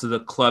insult to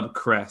the club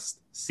crest.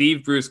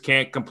 Steve Bruce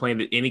can't complain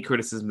at any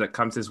criticism that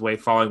comes his way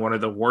following one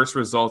of the worst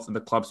results in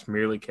the club's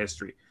Premier League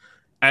history.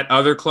 At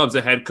other clubs,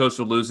 a head coach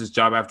will lose his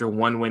job after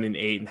 1 win in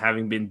 8 and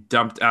having been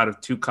dumped out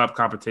of 2 cup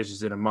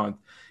competitions in a month.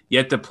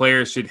 Yet the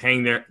players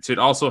should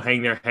also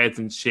hang their heads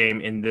in shame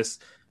in this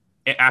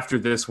after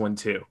this one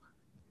too.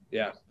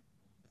 Yeah.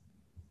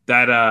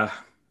 That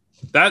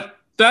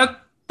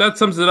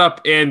sums it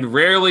up, and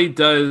rarely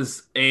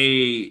does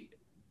the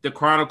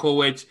Chronicle,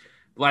 which,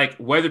 like,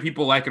 whether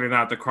people like it or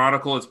not, the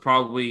Chronicle is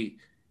probably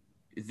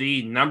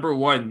the number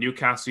one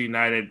Newcastle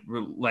United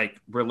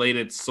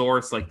related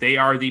source. Like, they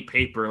are the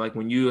paper. Like,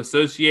 when you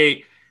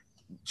associate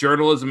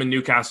journalism in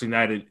Newcastle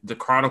United, the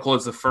Chronicle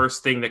is the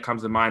first thing that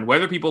comes to mind,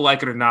 whether people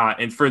like it or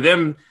not. And for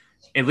them,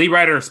 and Lee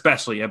Ryder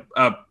especially,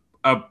 a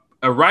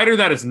writer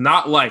that is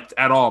not liked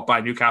at all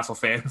by Newcastle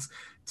fans,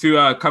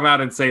 to come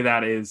out and say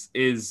that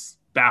is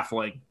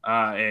baffling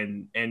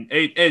and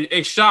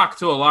a shock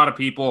to a lot of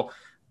people,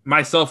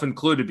 myself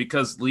included,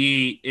 because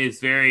Lee is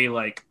very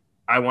like,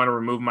 I want to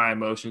remove my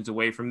emotions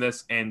away from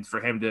this, and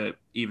for him to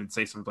even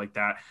say something like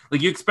that,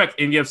 like, you expect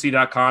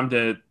NUFC.com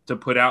to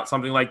put out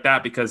something like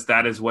that because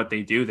that is what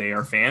they do. They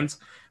are fans.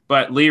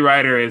 But Lee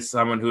Ryder is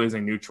someone who is a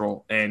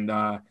neutral, and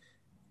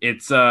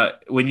it's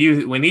when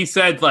he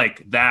said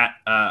like that,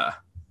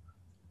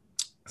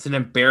 it's an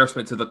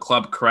embarrassment to the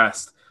club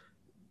crest.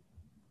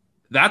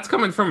 That's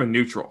coming from a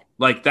neutral.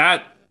 Like,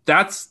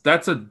 that's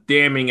a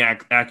damning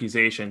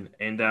accusation,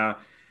 and I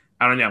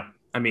don't know.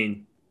 I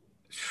mean,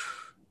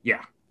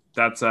 yeah.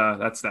 That's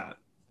that.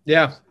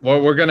 Yeah.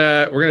 Well, we're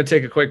gonna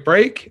take a quick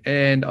break,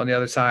 and on the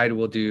other side,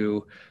 we'll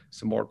do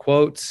some more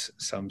quotes,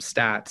 some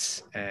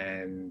stats,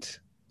 and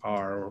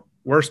our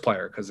worst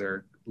player, because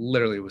there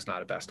literally was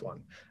not a best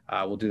one.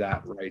 We'll do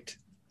that right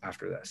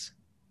after this.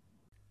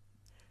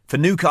 For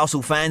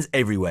Newcastle fans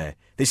everywhere,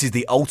 this is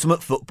the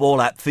ultimate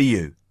football app for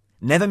you.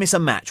 Never miss a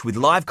match with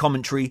live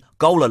commentary,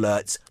 goal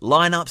alerts,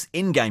 lineups,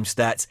 in-game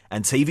stats,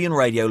 and TV and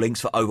radio links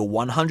for over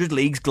 100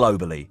 leagues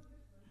globally.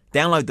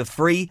 Download the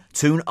free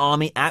Toon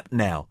Army app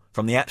now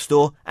from the App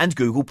Store and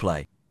Google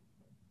Play.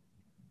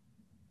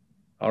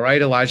 All right,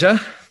 Elijah,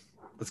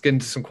 let's get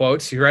into some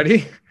quotes. You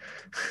ready?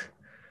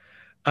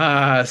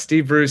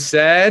 Steve Bruce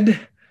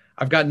said,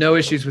 I've got no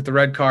issues with the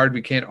red card.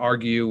 We can't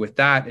argue with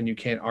that, and you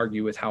can't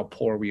argue with how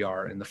poor we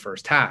are in the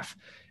first half.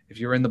 If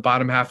you're in the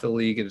bottom half of the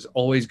league, it is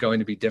always going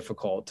to be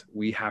difficult.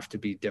 We have to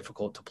be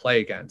difficult to play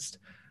against.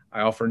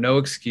 I offer no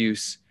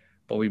excuse,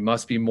 but we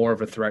must be more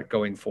of a threat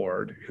going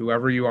forward.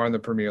 Whoever you are in the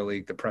Premier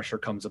League, the pressure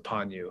comes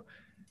upon you.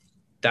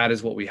 That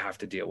is what we have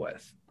to deal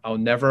with. I'll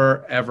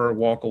never, ever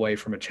walk away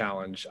from a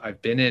challenge.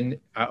 I've been in,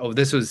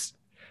 this is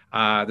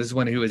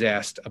when he was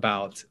asked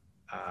about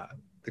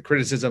the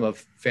criticism of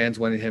fans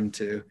wanting him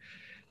to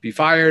be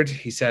fired.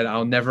 He said,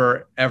 "I'll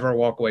never, ever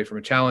walk away from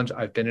a challenge.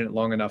 I've been in it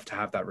long enough to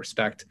have that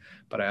respect,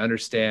 but I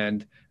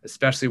understand,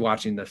 especially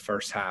watching the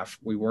first half,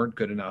 we weren't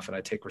good enough, and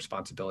I take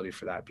responsibility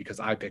for that because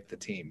I picked the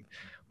team.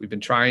 We've been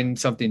trying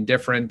something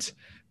different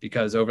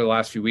because over the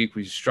last few weeks,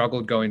 we've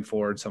struggled going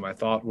forward. So my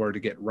thought were to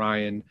get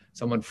Ryan,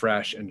 someone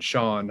fresh, and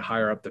Sean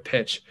higher up the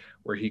pitch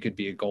where he could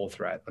be a goal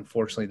threat.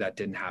 Unfortunately, that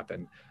didn't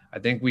happen. I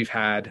think we've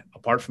had,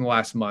 apart from the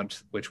last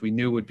month, which we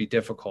knew would be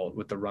difficult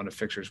with the run of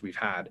fixtures we've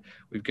had,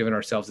 we've given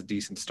ourselves a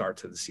decent start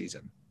to the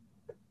season."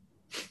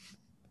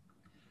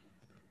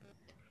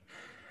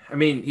 I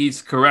mean,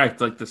 he's correct.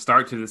 Like, the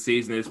start to the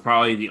season is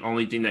probably the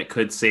only thing that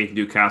could save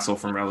Newcastle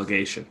from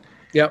relegation.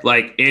 Yep.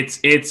 Like,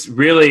 it's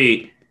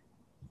really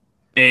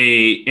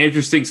a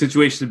interesting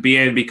situation to be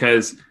in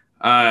because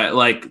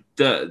like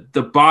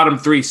the bottom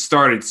three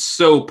started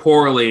so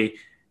poorly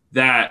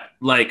that,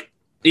 like,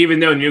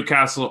 even though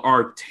Newcastle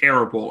are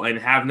terrible and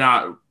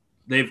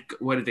they've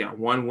got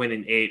 1 win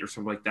in 8 or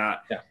something like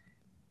that. Yeah.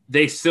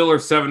 They still are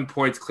 7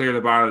 points clear of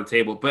the bottom of the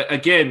table. But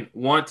again,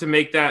 want to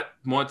make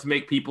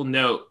people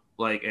know,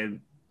 like,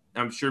 and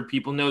I'm sure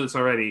people know this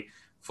already,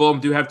 Fulham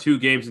do have 2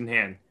 games in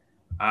hand.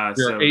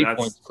 They're 8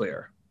 points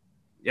clear.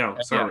 Yeah,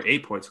 sorry,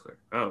 8 points clear.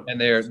 Oh,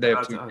 and they have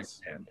 2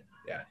 games in hand.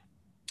 Yeah.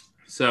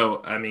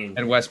 So I mean,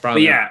 and West Brom.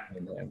 Yeah,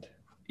 in hand.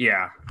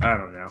 Yeah, I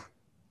don't know.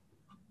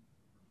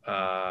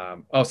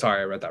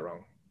 Sorry, I read that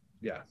wrong.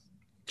 Yeah.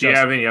 Do you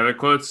have any other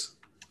quotes?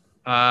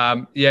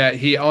 Yeah,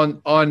 he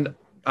on.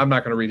 I'm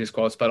not going to read his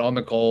quotes, but on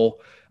the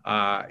goal,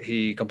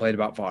 he complained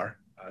about VAR.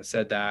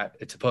 Said that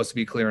it's supposed to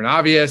be clear and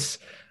obvious.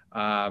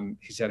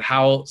 He said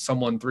how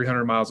someone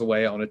 300 miles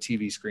away on a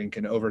TV screen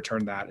can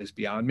overturn that is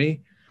beyond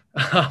me.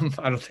 I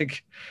don't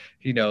think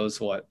he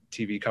knows what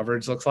TV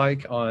coverage looks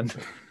like on.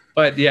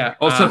 But yeah,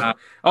 also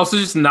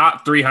just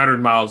not 300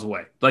 miles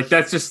away. Like,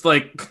 that's just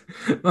like,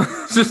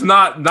 it's just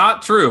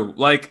not true,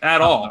 like,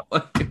 at all.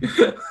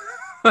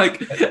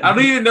 Like, I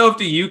don't even know if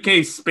the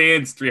UK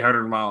spans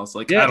 300 miles.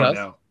 Like, yeah, I don't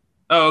know.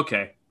 Oh,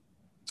 okay.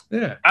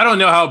 Yeah, I don't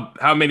know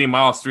how many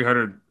miles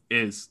 300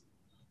 is.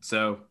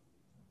 So,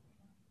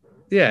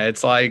 yeah,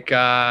 it's like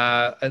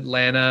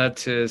Atlanta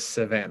to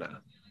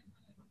Savannah.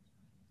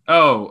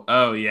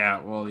 Oh,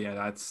 yeah. Well, yeah,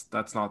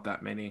 that's not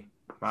that many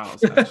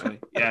miles, actually.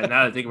 Yeah,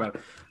 now that I think about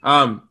it.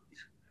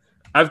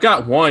 I've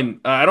got one.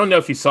 I don't know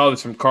if you saw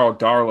this from Carl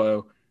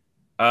Darlow.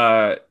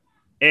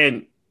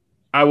 And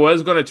I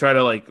was going to try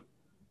to, like,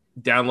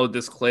 download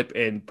this clip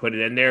and put it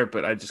in there,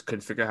 but I just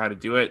couldn't figure out how to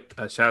do it.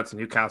 Shout out to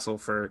Newcastle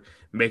for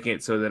making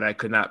it so that I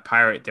could not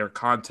pirate their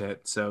content.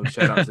 So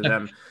shout out to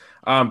them.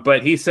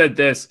 But he said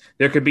this: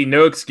 there could be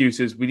no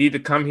excuses. We need to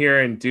come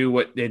here and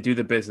do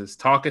the business.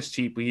 Talk is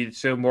cheap. We need to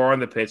show more on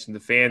the pitch and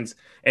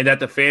that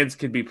the fans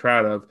can be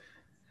proud of.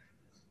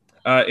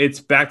 It's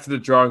back to the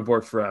drawing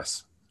board for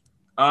us.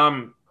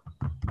 Shout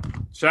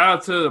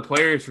out to the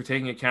players for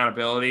taking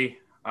accountability.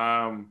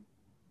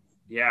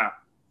 Yeah.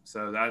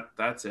 So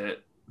that's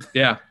it.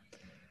 Yeah.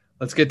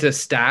 Let's get to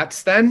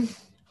stats then.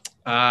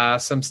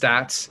 Some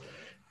stats.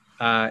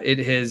 It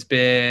has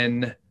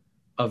been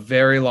a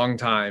very long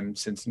time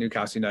since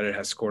Newcastle United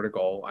has scored a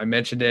goal. I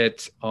mentioned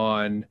it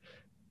on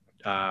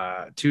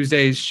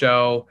Tuesday's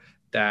show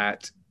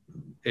that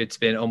it's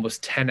been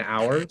almost 10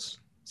 hours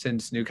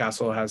since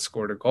Newcastle has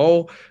scored a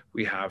goal.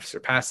 We have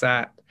surpassed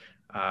that.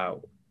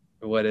 Let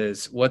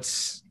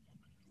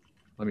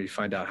me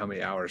find out how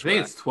many hours. I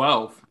think it's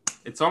 12.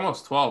 It's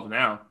almost 12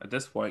 now at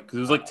this point because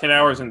it was like 10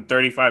 hours and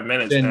 35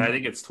 minutes, and I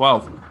think it's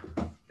 12.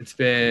 It's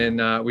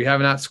been we have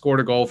not scored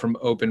a goal from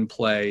open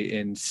play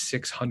in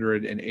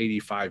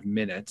 685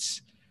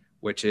 minutes,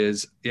 which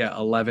is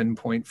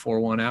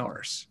 11.41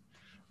 hours.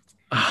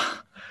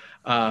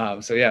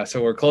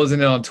 So we're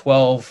closing in on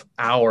 12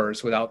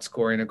 hours without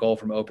scoring a goal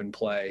from open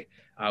play.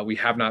 We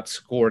have not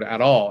scored at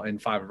all in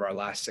 5 of our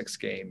last 6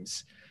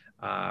 games.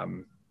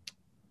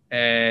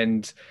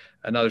 And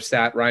another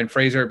stat: Ryan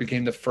Fraser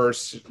became the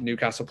first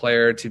Newcastle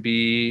player to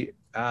be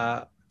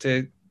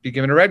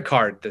given a red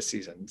card this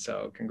season.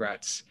 So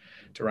congrats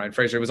to Ryan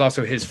Fraser. It was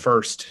also his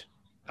first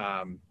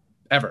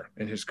ever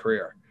in his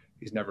career.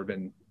 He's never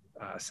been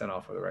sent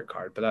off with a red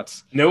card, but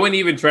that's no one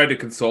even tried to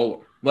console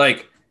him.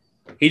 Like,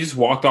 he just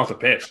walked off the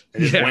pitch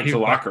and just went to the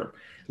locker room.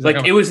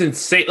 Like, it was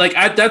insane. Like,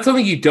 that's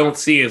something you don't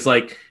see is,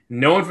 like,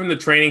 no one from the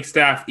training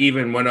staff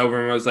even went over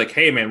and was like,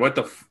 "Hey man, what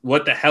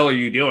the hell are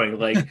you doing?"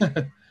 Like,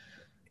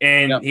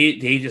 and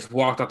he just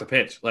walked off the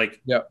pitch.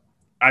 Like,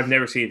 I've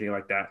never seen anything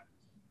like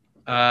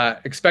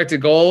that.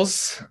 Expected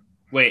goals.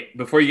 Wait,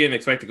 before you get into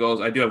expected goals,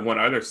 I do have one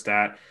other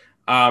stat.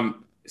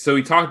 So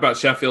we talked about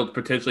Sheffield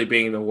potentially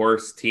being the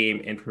worst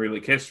team in Premier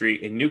League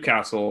history. In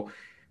Newcastle,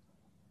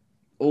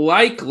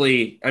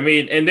 likely, I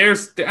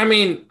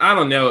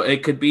don't know,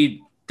 it could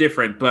be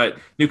different, but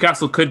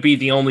Newcastle could be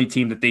the only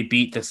team that they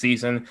beat this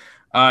season.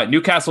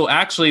 Newcastle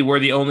actually were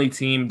the only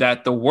team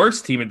that the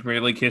worst team in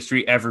Premier League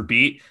history ever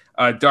beat.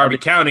 Derby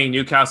County,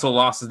 Newcastle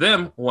lost to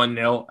them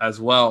 1-0 as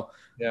well.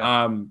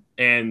 Yeah.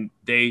 And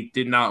they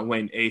did not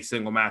win a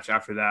single match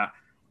after that,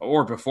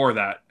 or before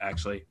that,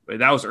 actually. But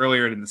that was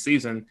earlier in the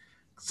season.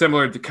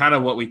 similar to kind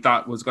of what we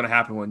thought was going to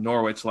happen with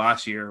Norwich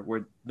last year,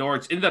 where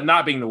Norwich ended up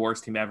not being the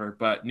worst team ever,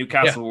 but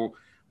Newcastle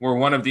were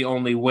one of the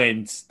only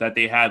wins that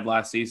they had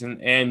last season.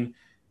 And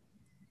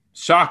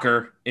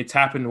shocker, it's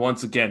happened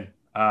once again.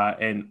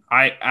 And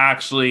I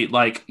actually,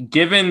 like,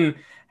 given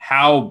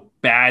how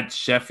bad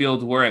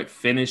Sheffield were at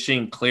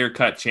finishing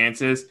clear-cut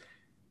chances,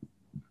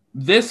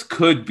 this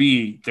could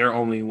be their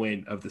only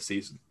win of the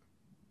season.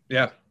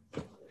 Yeah.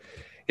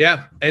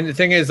 Yeah. And the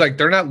thing is, like,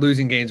 they're not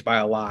losing games by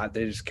a lot.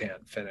 They just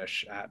can't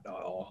finish at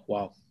all.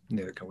 Well,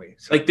 neither can we.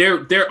 So. Like,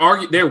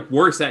 they're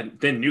worse than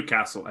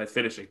Newcastle at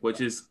finishing,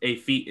 which is a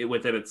feat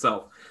within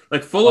itself.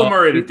 Like, Fulham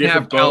are in a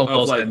different boat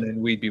of, like, and then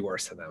we'd be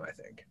worse than them, I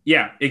think.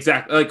 Yeah,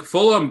 exactly. Like,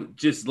 Fulham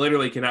just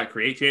literally cannot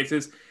create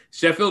chances.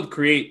 Sheffield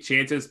create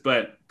chances,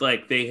 but,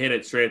 like, they hit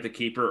it straight at the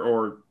keeper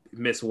or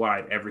miss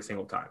wide every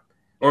single time.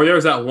 Or there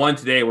was that one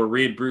today where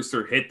Reed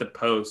Brewster hit the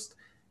post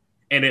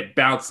and it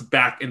bounced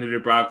back into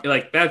Dubravka.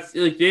 Like, that's,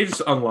 like, they're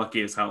just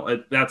unlucky as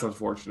hell. That's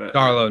unfortunate.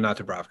 Darlow, not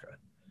Dubravka.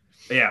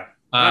 Yeah.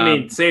 I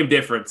mean, same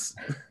difference.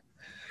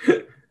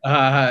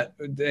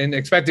 In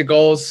expected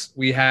goals,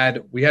 we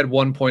had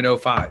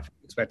 1.05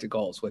 expected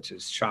goals, which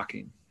is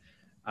shocking.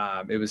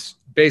 It was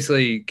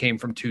basically came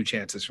from 2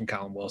 chances from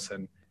Callum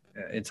Wilson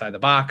inside the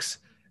box.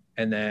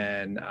 And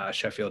then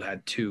Sheffield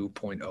had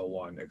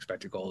 2.01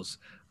 expected goals.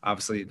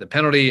 Obviously, the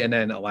penalty, and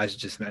then Elijah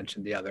just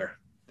mentioned the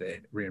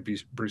Reed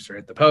Brewster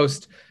hit the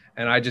post,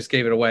 and I just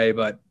gave it away.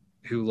 But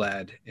who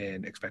led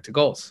in expected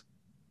goals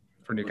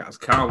for Newcastle?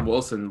 Callum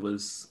Wilson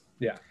was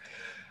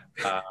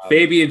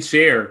Fabian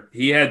Schär.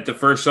 He had the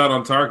first shot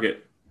on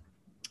target.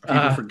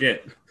 People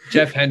forget.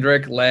 Jeff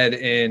Hendrick led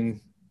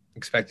in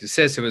expected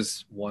assists. It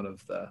was one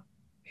of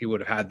he would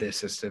have had the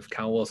assist if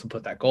Callum Wilson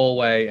put that goal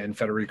away, and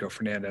Federico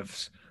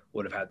Fernandez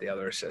would have had the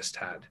other assist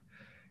had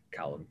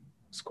Callum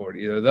scored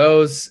either of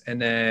those. And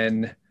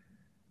then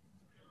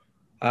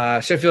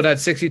Sheffield had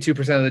 62%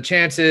 of the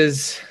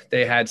chances.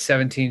 They had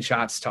 17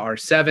 shots to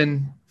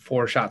R7,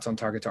 4 shots on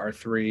target to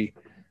R3.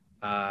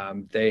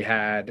 They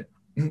had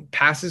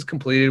passes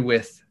completed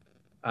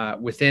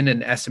within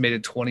an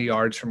estimated 20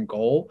 yards from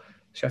goal.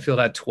 Sheffield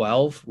had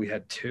 12. We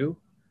had 2.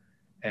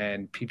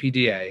 And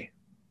PPDA,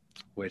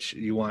 which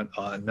you want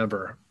a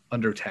number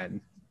under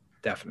 10,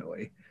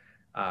 definitely.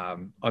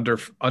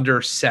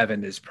 Under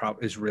 7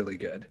 is really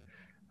good.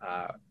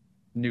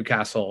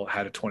 Newcastle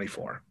had a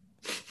 24.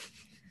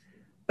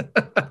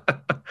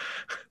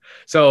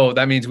 So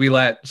that means we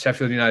let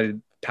Sheffield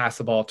United pass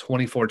the ball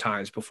 24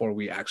 times before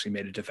we actually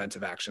made a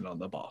defensive action on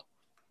the ball.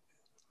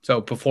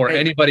 So before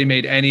anybody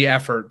made any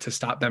effort to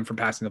stop them from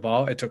passing the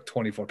ball, it took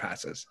 24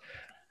 passes.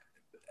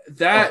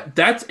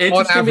 That's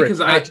interesting average, because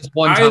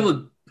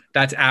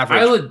that's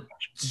average. I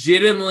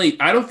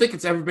legitimately, I don't think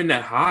it's ever been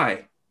that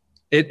high.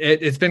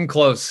 It's been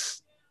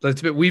close.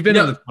 We've been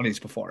in the 20s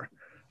before.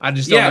 I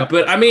just don't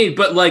know.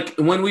 But like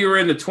when we were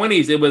in the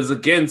 20s, it was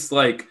against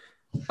like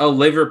a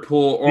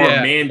Liverpool or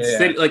Man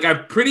City. Like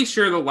I'm pretty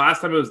sure the last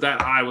time it was that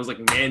high was like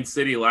Man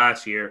City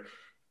last year,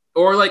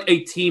 or like a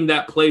team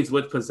that plays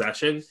with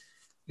possession.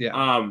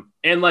 Yeah.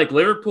 And like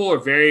Liverpool are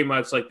very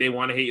much like they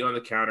want to hit you on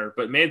the counter,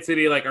 but Man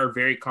City like are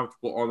very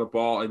comfortable on the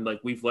ball, and like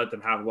we've let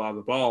them have a lot of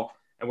the ball,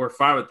 and we're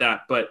fine with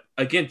that. But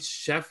against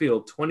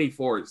Sheffield,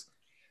 24s.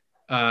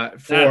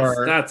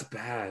 That's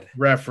bad.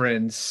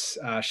 Reference,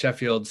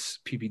 Sheffield's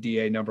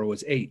PPDA number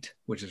was 8,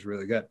 which is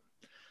really good.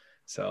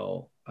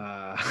 So,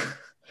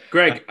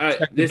 Greg,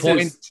 this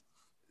is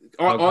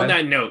on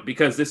that note,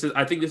 because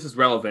I think this is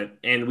relevant,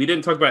 and we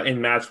didn't talk about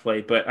in match play,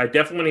 but I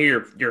definitely want to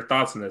hear your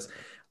thoughts on this.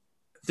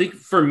 I think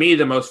for me,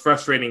 the most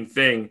frustrating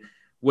thing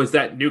was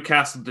that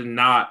Newcastle did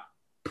not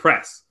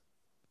press.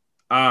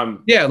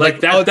 That's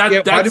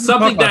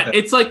something that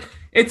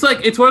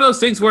it's one of those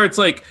things where it's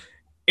like,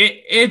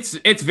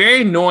 It's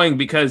very annoying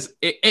because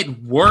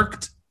it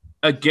worked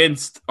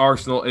against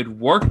Arsenal, it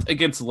worked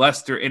against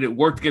Leicester, and it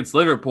worked against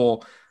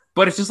Liverpool.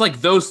 But it's just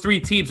like those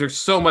 3 teams are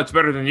so much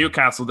better than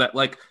Newcastle that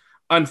like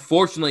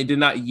unfortunately did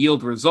not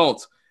yield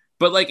results.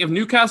 But like if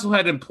Newcastle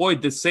had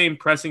employed the same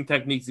pressing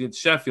techniques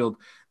against Sheffield,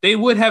 they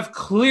would have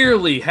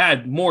clearly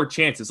had more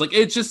chances. Like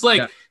it's just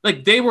like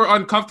they were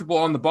uncomfortable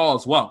on the ball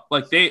as well.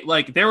 Like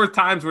there were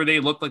times where they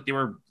looked like they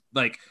were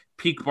like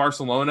peak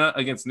Barcelona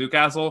against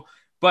Newcastle.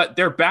 But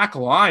their back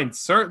line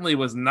certainly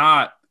was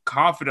not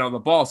confident on the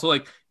ball. So,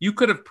 like, you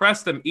could have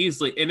pressed them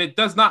easily. And it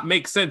does not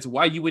make sense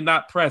why you would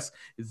not press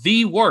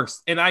the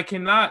worst. And I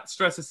cannot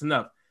stress this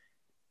enough.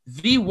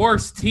 The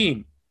worst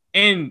team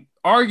in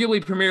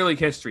arguably Premier League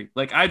history.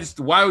 Like,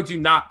 why would you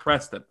not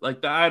press them?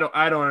 Like, I don't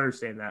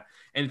understand that.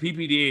 And the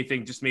PPDA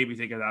thing just made me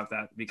think about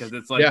that because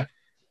it's like,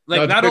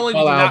 not only did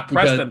you not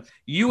press them,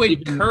 you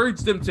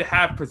encourage them to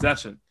have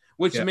possession,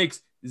 which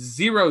makes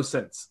 0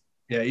 sense.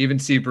 Yeah, even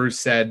C. Bruce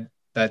said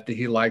that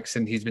he likes,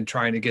 and he's been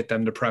trying to get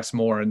them to press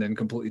more, and then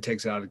completely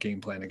takes it out of the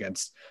game plan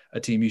against a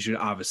team you should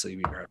obviously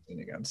be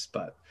pressing against.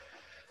 But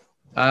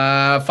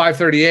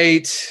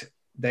 538,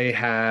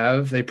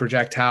 they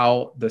project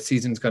how the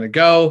season's going to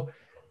go,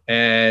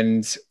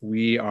 and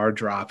we are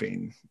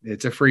dropping.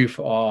 It's a free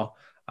fall.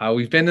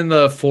 We've been in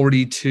the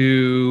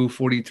 42,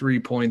 43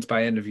 points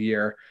by end of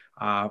year.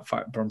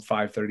 from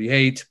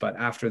 538. But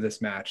after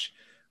this match,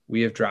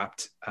 we have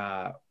dropped.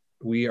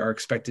 We are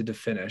expected to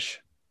finish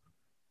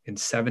in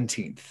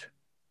 17th,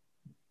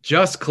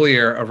 just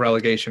clear of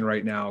relegation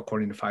right now,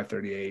 according to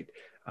 538.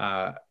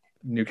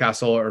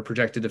 Newcastle are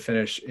projected to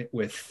finish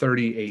with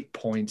 38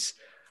 points.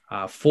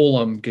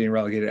 Fulham getting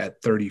relegated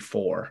at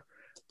 34.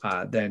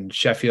 Then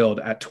Sheffield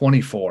at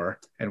 24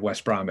 and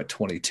West Brom at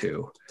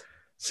 22.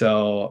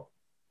 So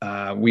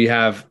we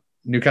have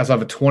Newcastle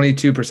have a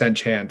 22%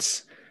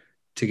 chance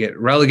to get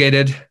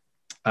relegated.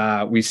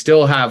 We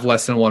still have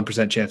less than a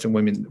 1% chance of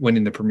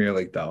winning the Premier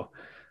League, though.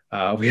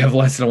 We have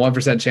less than a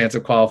 1% chance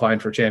of qualifying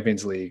for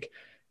Champions League,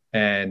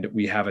 and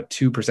we have a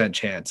 2%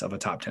 chance of a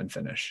top 10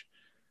 finish.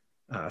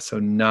 So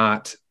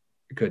not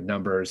good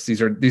numbers.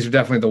 These are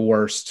definitely the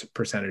worst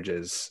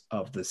percentages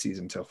of the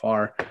season so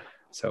far.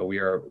 So we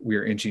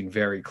are inching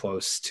very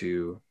close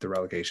to the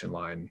relegation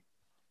line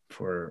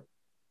for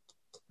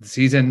the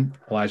season.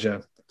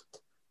 Elijah,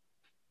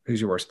 who's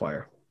your worst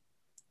player?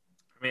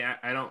 I mean,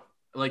 I don't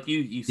like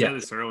you said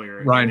this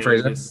earlier. Ryan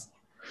Fraser.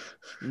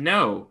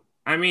 No,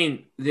 I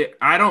mean,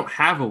 I don't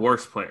have a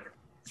worst player.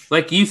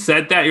 Like you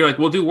said that you're like,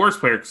 we'll do worst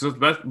player because it's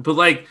best, but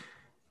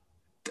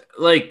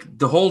like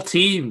the whole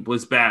team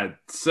was bad.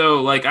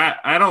 So like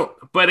I don't,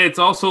 but it's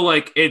also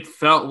like it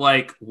felt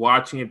like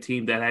watching a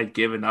team that had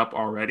given up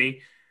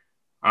already.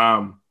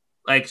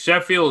 Like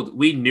Sheffield,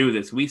 we knew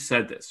this. We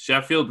said this.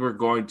 Sheffield were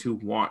going to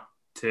want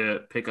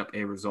to pick up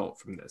a result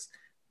from this.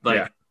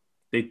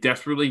 They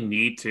desperately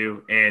need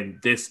to, and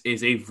this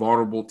is a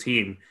vulnerable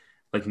team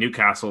like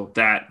Newcastle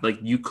that like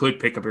you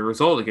could pick up a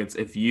result against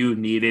if you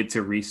needed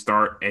to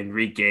restart and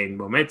regain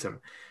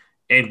momentum.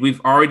 And we've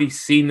already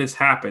seen this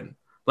happen.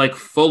 Like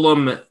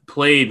Fulham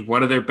played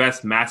one of their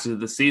best matches of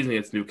the season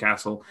against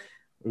Newcastle,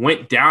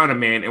 went down a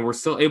man, and were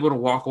still able to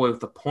walk away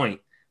with a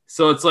point.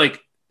 So it's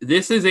like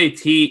this is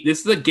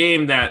a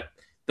game that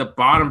the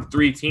bottom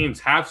three teams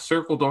have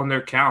circled on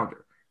their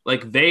calendar.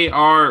 Like they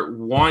are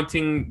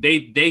wanting,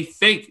 they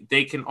think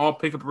they can all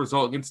pick up a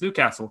result against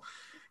Newcastle.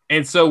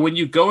 And so when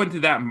you go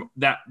into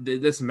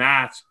this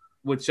match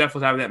with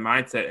Sheffield having that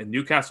mindset and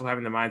Newcastle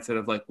having the mindset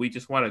of like, we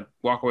just want to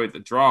walk away with a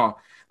draw.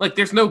 Like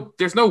there's no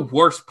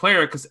worse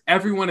player because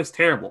everyone is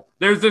terrible.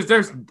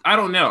 There's I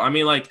don't know. I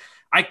mean, like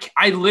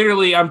I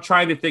literally I'm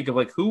trying to think of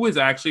like who was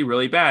actually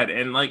really bad.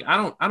 And like I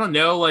don't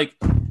know, like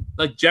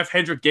Jeff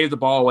Hendrick gave the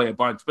ball away a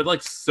bunch, but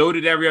like so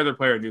did every other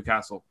player in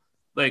Newcastle.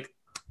 Like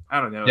I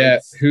don't know. Yeah,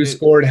 who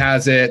scored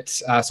has it.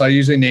 So I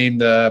usually name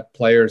the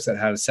players that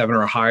had a 7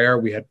 or higher.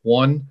 We had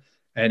one,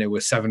 and it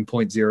was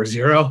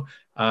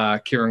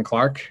 7.00. Kieran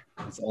Clark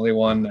is the only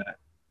one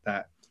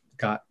that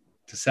got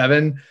to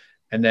 7.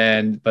 And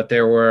then, but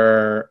there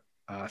were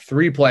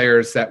 3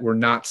 players that were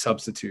not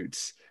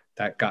substitutes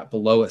that got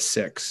below a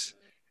 6.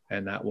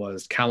 And that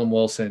was Callum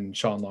Wilson,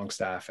 Sean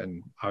Longstaff,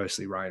 and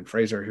obviously Ryan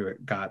Fraser, who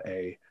got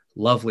a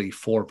lovely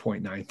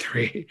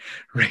 4.93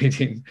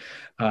 rating.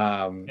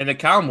 And the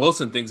Callum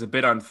Wilson thing's a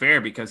bit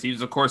unfair because he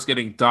was, of course,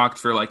 getting docked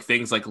for like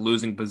things like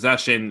losing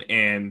possession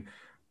and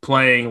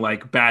playing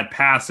like bad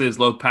passes,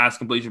 low pass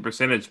completion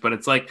percentage. But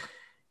it's like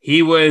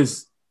he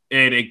was,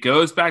 and it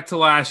goes back to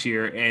last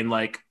year. And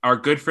like our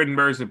good friend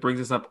Mercer brings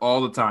this up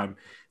all the time.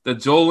 The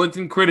Joel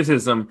Linton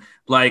criticism,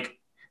 like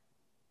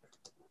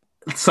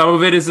some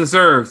of it is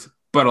deserved,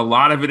 but a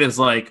lot of it is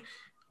like,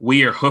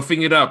 we are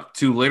hoofing it up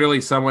to literally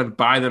someone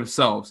by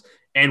themselves.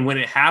 And when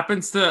it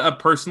happens to a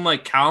person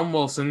like Callum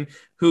Wilson,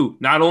 who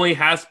not only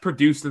has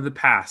produced in the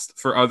past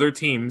for other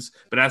teams,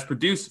 but has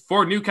produced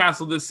for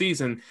Newcastle this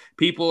season,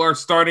 people are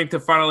starting to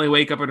finally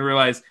wake up and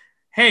realize,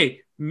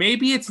 hey,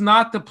 maybe it's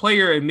not the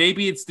player and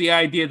maybe it's the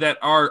idea that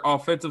our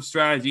offensive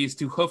strategy is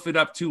to hoof it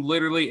up to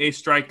literally a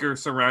striker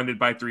surrounded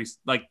by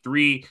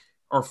 3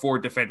 or 4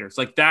 defenders.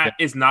 Like that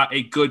is not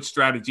a good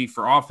strategy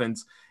for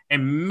offense.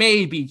 And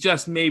maybe,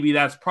 just maybe,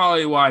 that's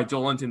probably why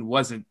Joel Linton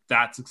wasn't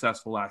that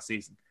successful last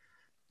season.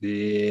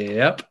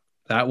 Yep,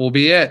 that will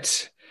be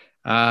it.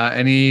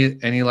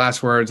 Any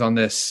last words on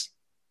this?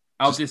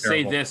 I'll just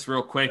say this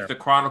real quick. Terrible. The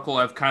Chronicle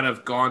have kind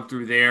of gone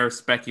through their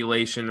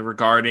speculation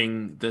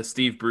regarding the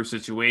Steve Bruce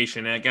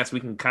situation. And I guess we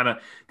can kind of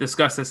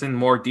discuss this in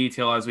more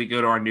detail as we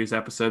go to our news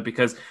episode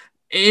because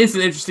it is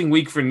an interesting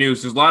week for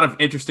news. There's a lot of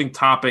interesting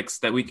topics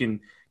that we can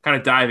kind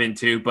of dive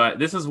into, but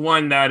this is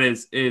one that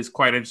is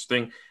quite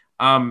interesting.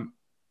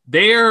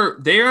 They're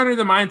under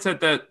the mindset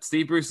that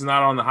Steve Bruce is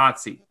not on the hot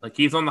seat. Like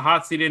he's on the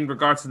hot seat in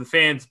regards to the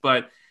fans,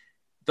 but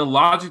the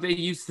logic they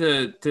used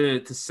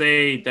to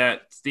say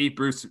that Steve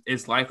Bruce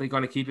is likely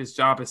going to keep his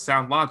job is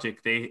sound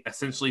logic. They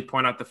essentially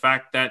point out the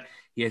fact that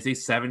he has a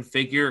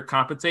 7-figure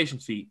compensation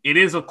fee. It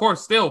is, of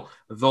course, still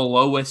the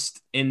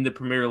lowest in the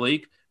Premier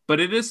League, but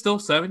it is still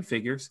 7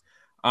 figures.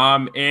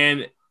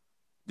 And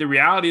the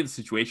reality of the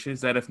situation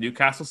is that if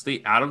Newcastle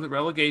stay out of the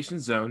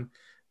relegation zone,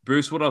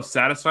 Bruce would have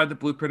satisfied the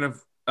blueprint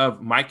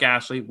of Mike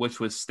Ashley, which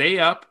was to stay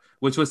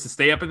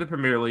up in the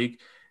Premier League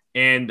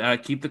and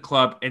keep the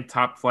club in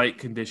top flight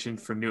condition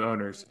for new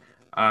owners.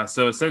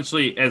 So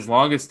essentially, as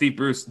long as Steve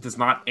Bruce does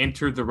not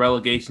enter the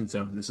relegation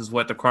zone, this is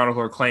what the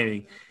Chronicle are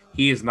claiming,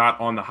 he is not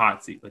on the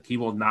hot seat. Like he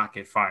will not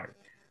get fired.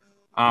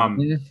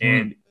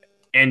 And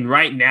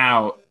right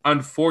now,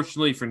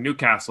 unfortunately for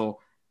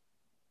Newcastle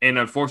and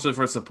unfortunately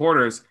for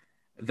supporters,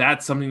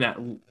 that's something that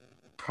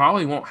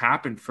probably won't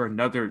happen for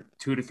another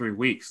 2 to 3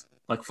 weeks.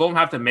 Like Fulham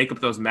have to make up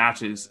those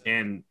matches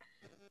and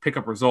pick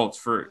up results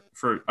for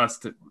us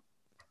to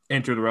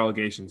enter the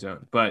relegation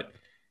zone. But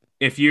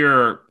if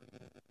you're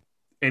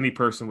any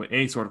person with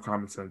any sort of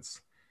common sense,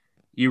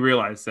 you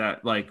realize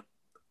that like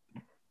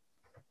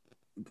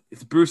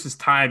Bruce's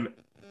time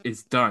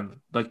is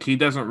done. Like he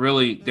doesn't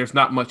really, there's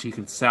not much he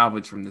can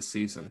salvage from this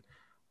season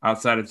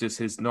outside of just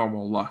his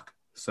normal luck.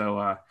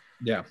 So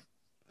yeah,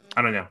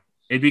 I don't know.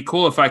 It'd be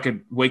cool if I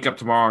could wake up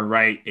tomorrow and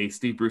write a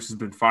Steve Bruce has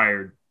been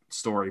fired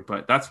story,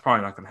 but that's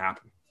probably not going to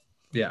happen.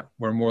 Yeah,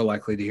 we're more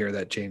likely to hear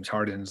that James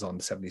Harden's on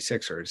the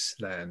 76ers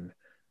than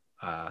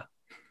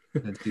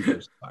Steve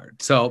Bruce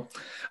fired. So,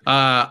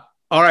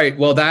 all right.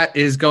 Well, that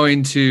is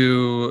going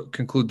to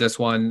conclude this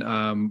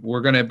one.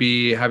 We're going to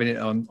be having it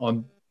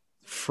on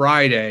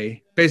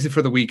Friday. Basically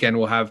for the weekend,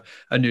 we'll have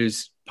a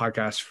news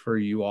podcast for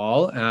you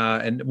all.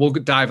 And we'll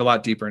dive a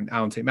lot deeper in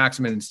Alan St.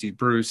 Maximin and Steve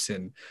Bruce.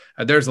 And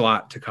there's a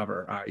lot to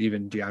cover.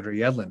 Even DeAndre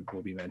Yedlin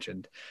will be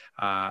mentioned.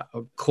 And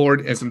some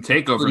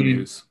takeover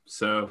news.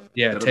 So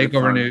yeah,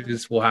 takeover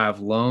news. We'll have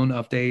loan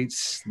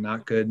updates.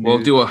 Not good news.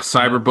 We'll do a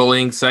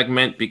cyberbullying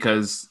segment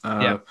because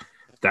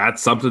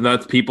that's something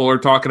that people are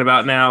talking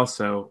about now.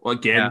 So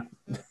again,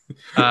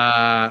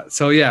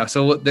 so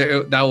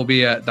there will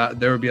be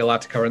a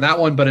lot to cover in that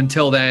one. But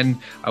until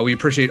then, we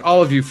appreciate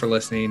all of you for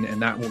listening,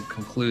 and that will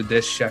conclude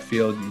this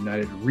Sheffield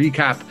United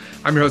recap.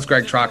 I'm your host,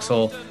 Greg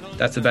Troxel.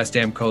 That's the best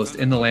damn coast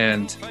in the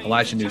land,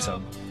 Elijah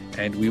Newsom,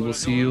 and we will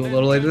see you a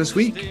little later this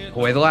week.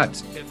 Away the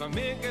lads.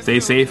 Stay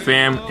safe,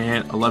 fam,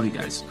 and I love you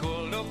guys.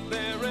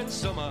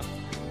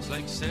 It's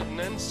like sitting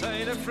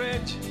inside a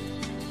fridge,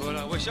 but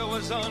I wish I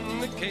was on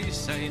the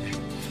quayside,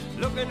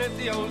 looking at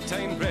the old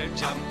town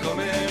bridge. I'm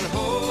coming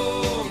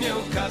home,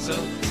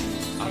 Newcastle.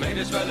 I might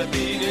as well have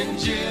been in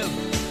jail.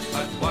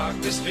 I'd walk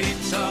the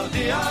streets all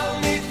day. I'll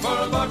need for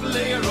a bottle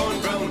of your own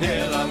brown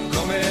ale. I'm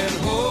coming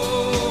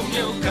home,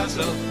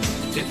 Newcastle.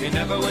 If you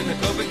never win the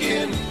cup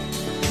again,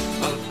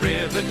 I'll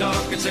brave the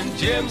dark at St.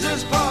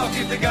 James's Park.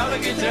 If the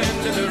Gallagher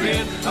end in the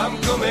rain, I'm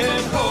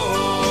coming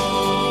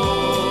home.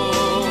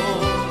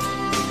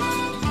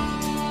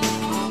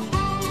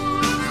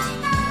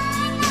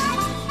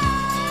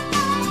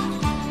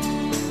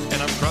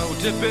 Proud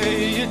to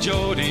be a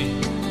Geordie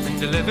and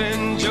to live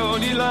in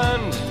Geordie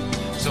land.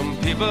 Some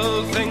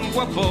people think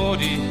we're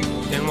bawdy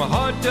and we're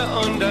hard to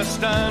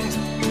understand,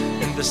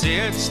 and they say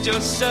it's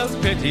just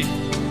self-pity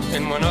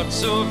and we're not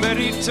so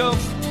very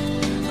tough,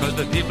 cause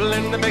the people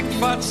in the big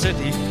fat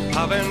city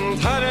haven't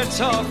had it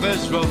half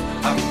as rough.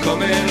 I'm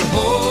coming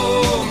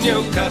home,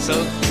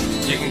 Newcastle.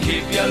 You can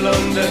keep your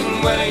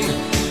London wine.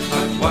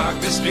 I'd walk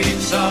the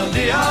streets all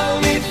day. I'll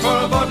need for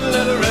a bottle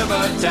of the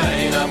River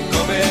Tyne. I'm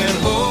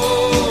coming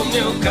home,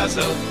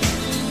 Newcastle.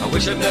 I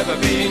wish I'd never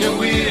been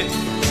away.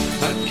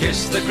 I'd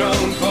kiss the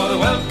ground for the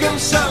welcome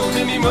sound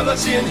and me mother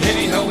saying,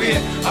 "Henny, how are you?"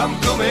 I'm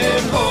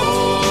coming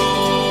home.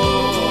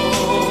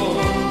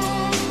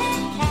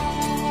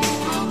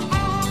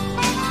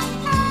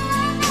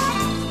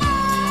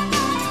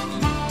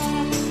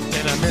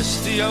 And I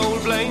miss the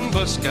old blind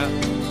busker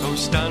who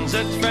stands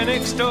at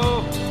Fenwick's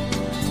door.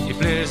 He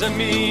plays a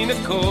mean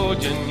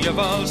accordion, you've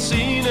all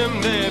seen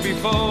him there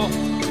before.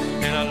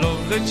 And I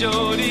love the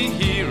Geordie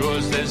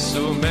heroes, there's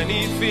so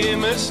many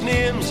famous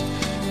names,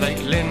 like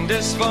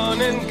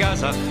Lindisfarne and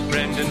Gaza,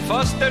 Brendan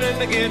Foster and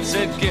the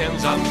Gateshead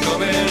Games. I'm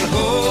coming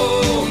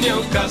home,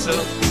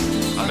 Newcastle.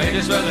 I might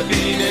as well have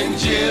been in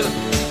jail.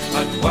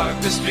 I'd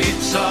walk the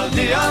streets all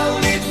day. I'll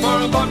need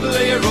for a bottle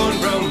of your own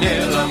brown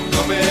ale. I'm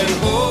coming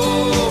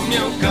home,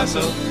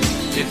 Newcastle.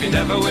 If you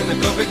never win the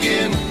cup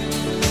again,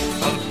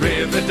 I'll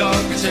brave the dark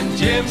at St.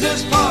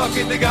 James's Park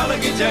in the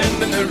Gallagher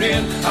end in the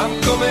rain. I'm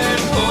coming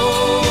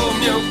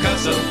home,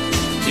 Newcastle.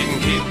 You can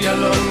keep your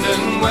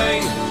London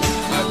wine.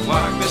 I'd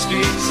walk the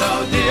streets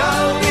all day.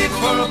 I'll need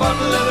for a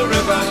bottle of the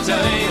River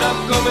Tyne.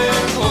 I'm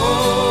coming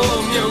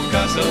home,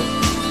 Newcastle.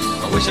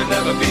 I wish I'd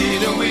never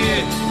been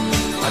away.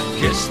 I'd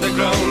kiss the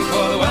ground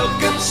for the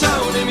welcome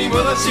sound and me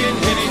mother saying,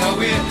 "Henny, how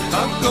are you?"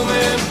 I'm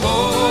coming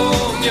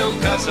home,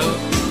 Newcastle.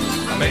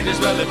 I might as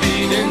well have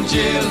been in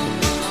jail.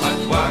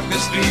 I'd walk the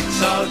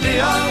streets all day.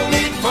 I'll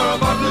need for a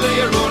bottle of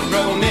your own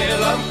brown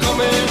ale. I'm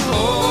coming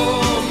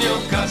home,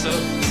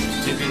 Newcastle.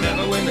 If you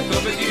never win the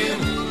cup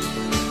again,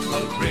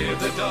 I'll brave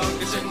the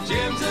dark at St.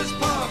 James's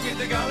Park at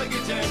the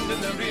Gallagher end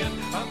in the rain.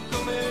 I'm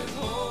coming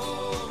home.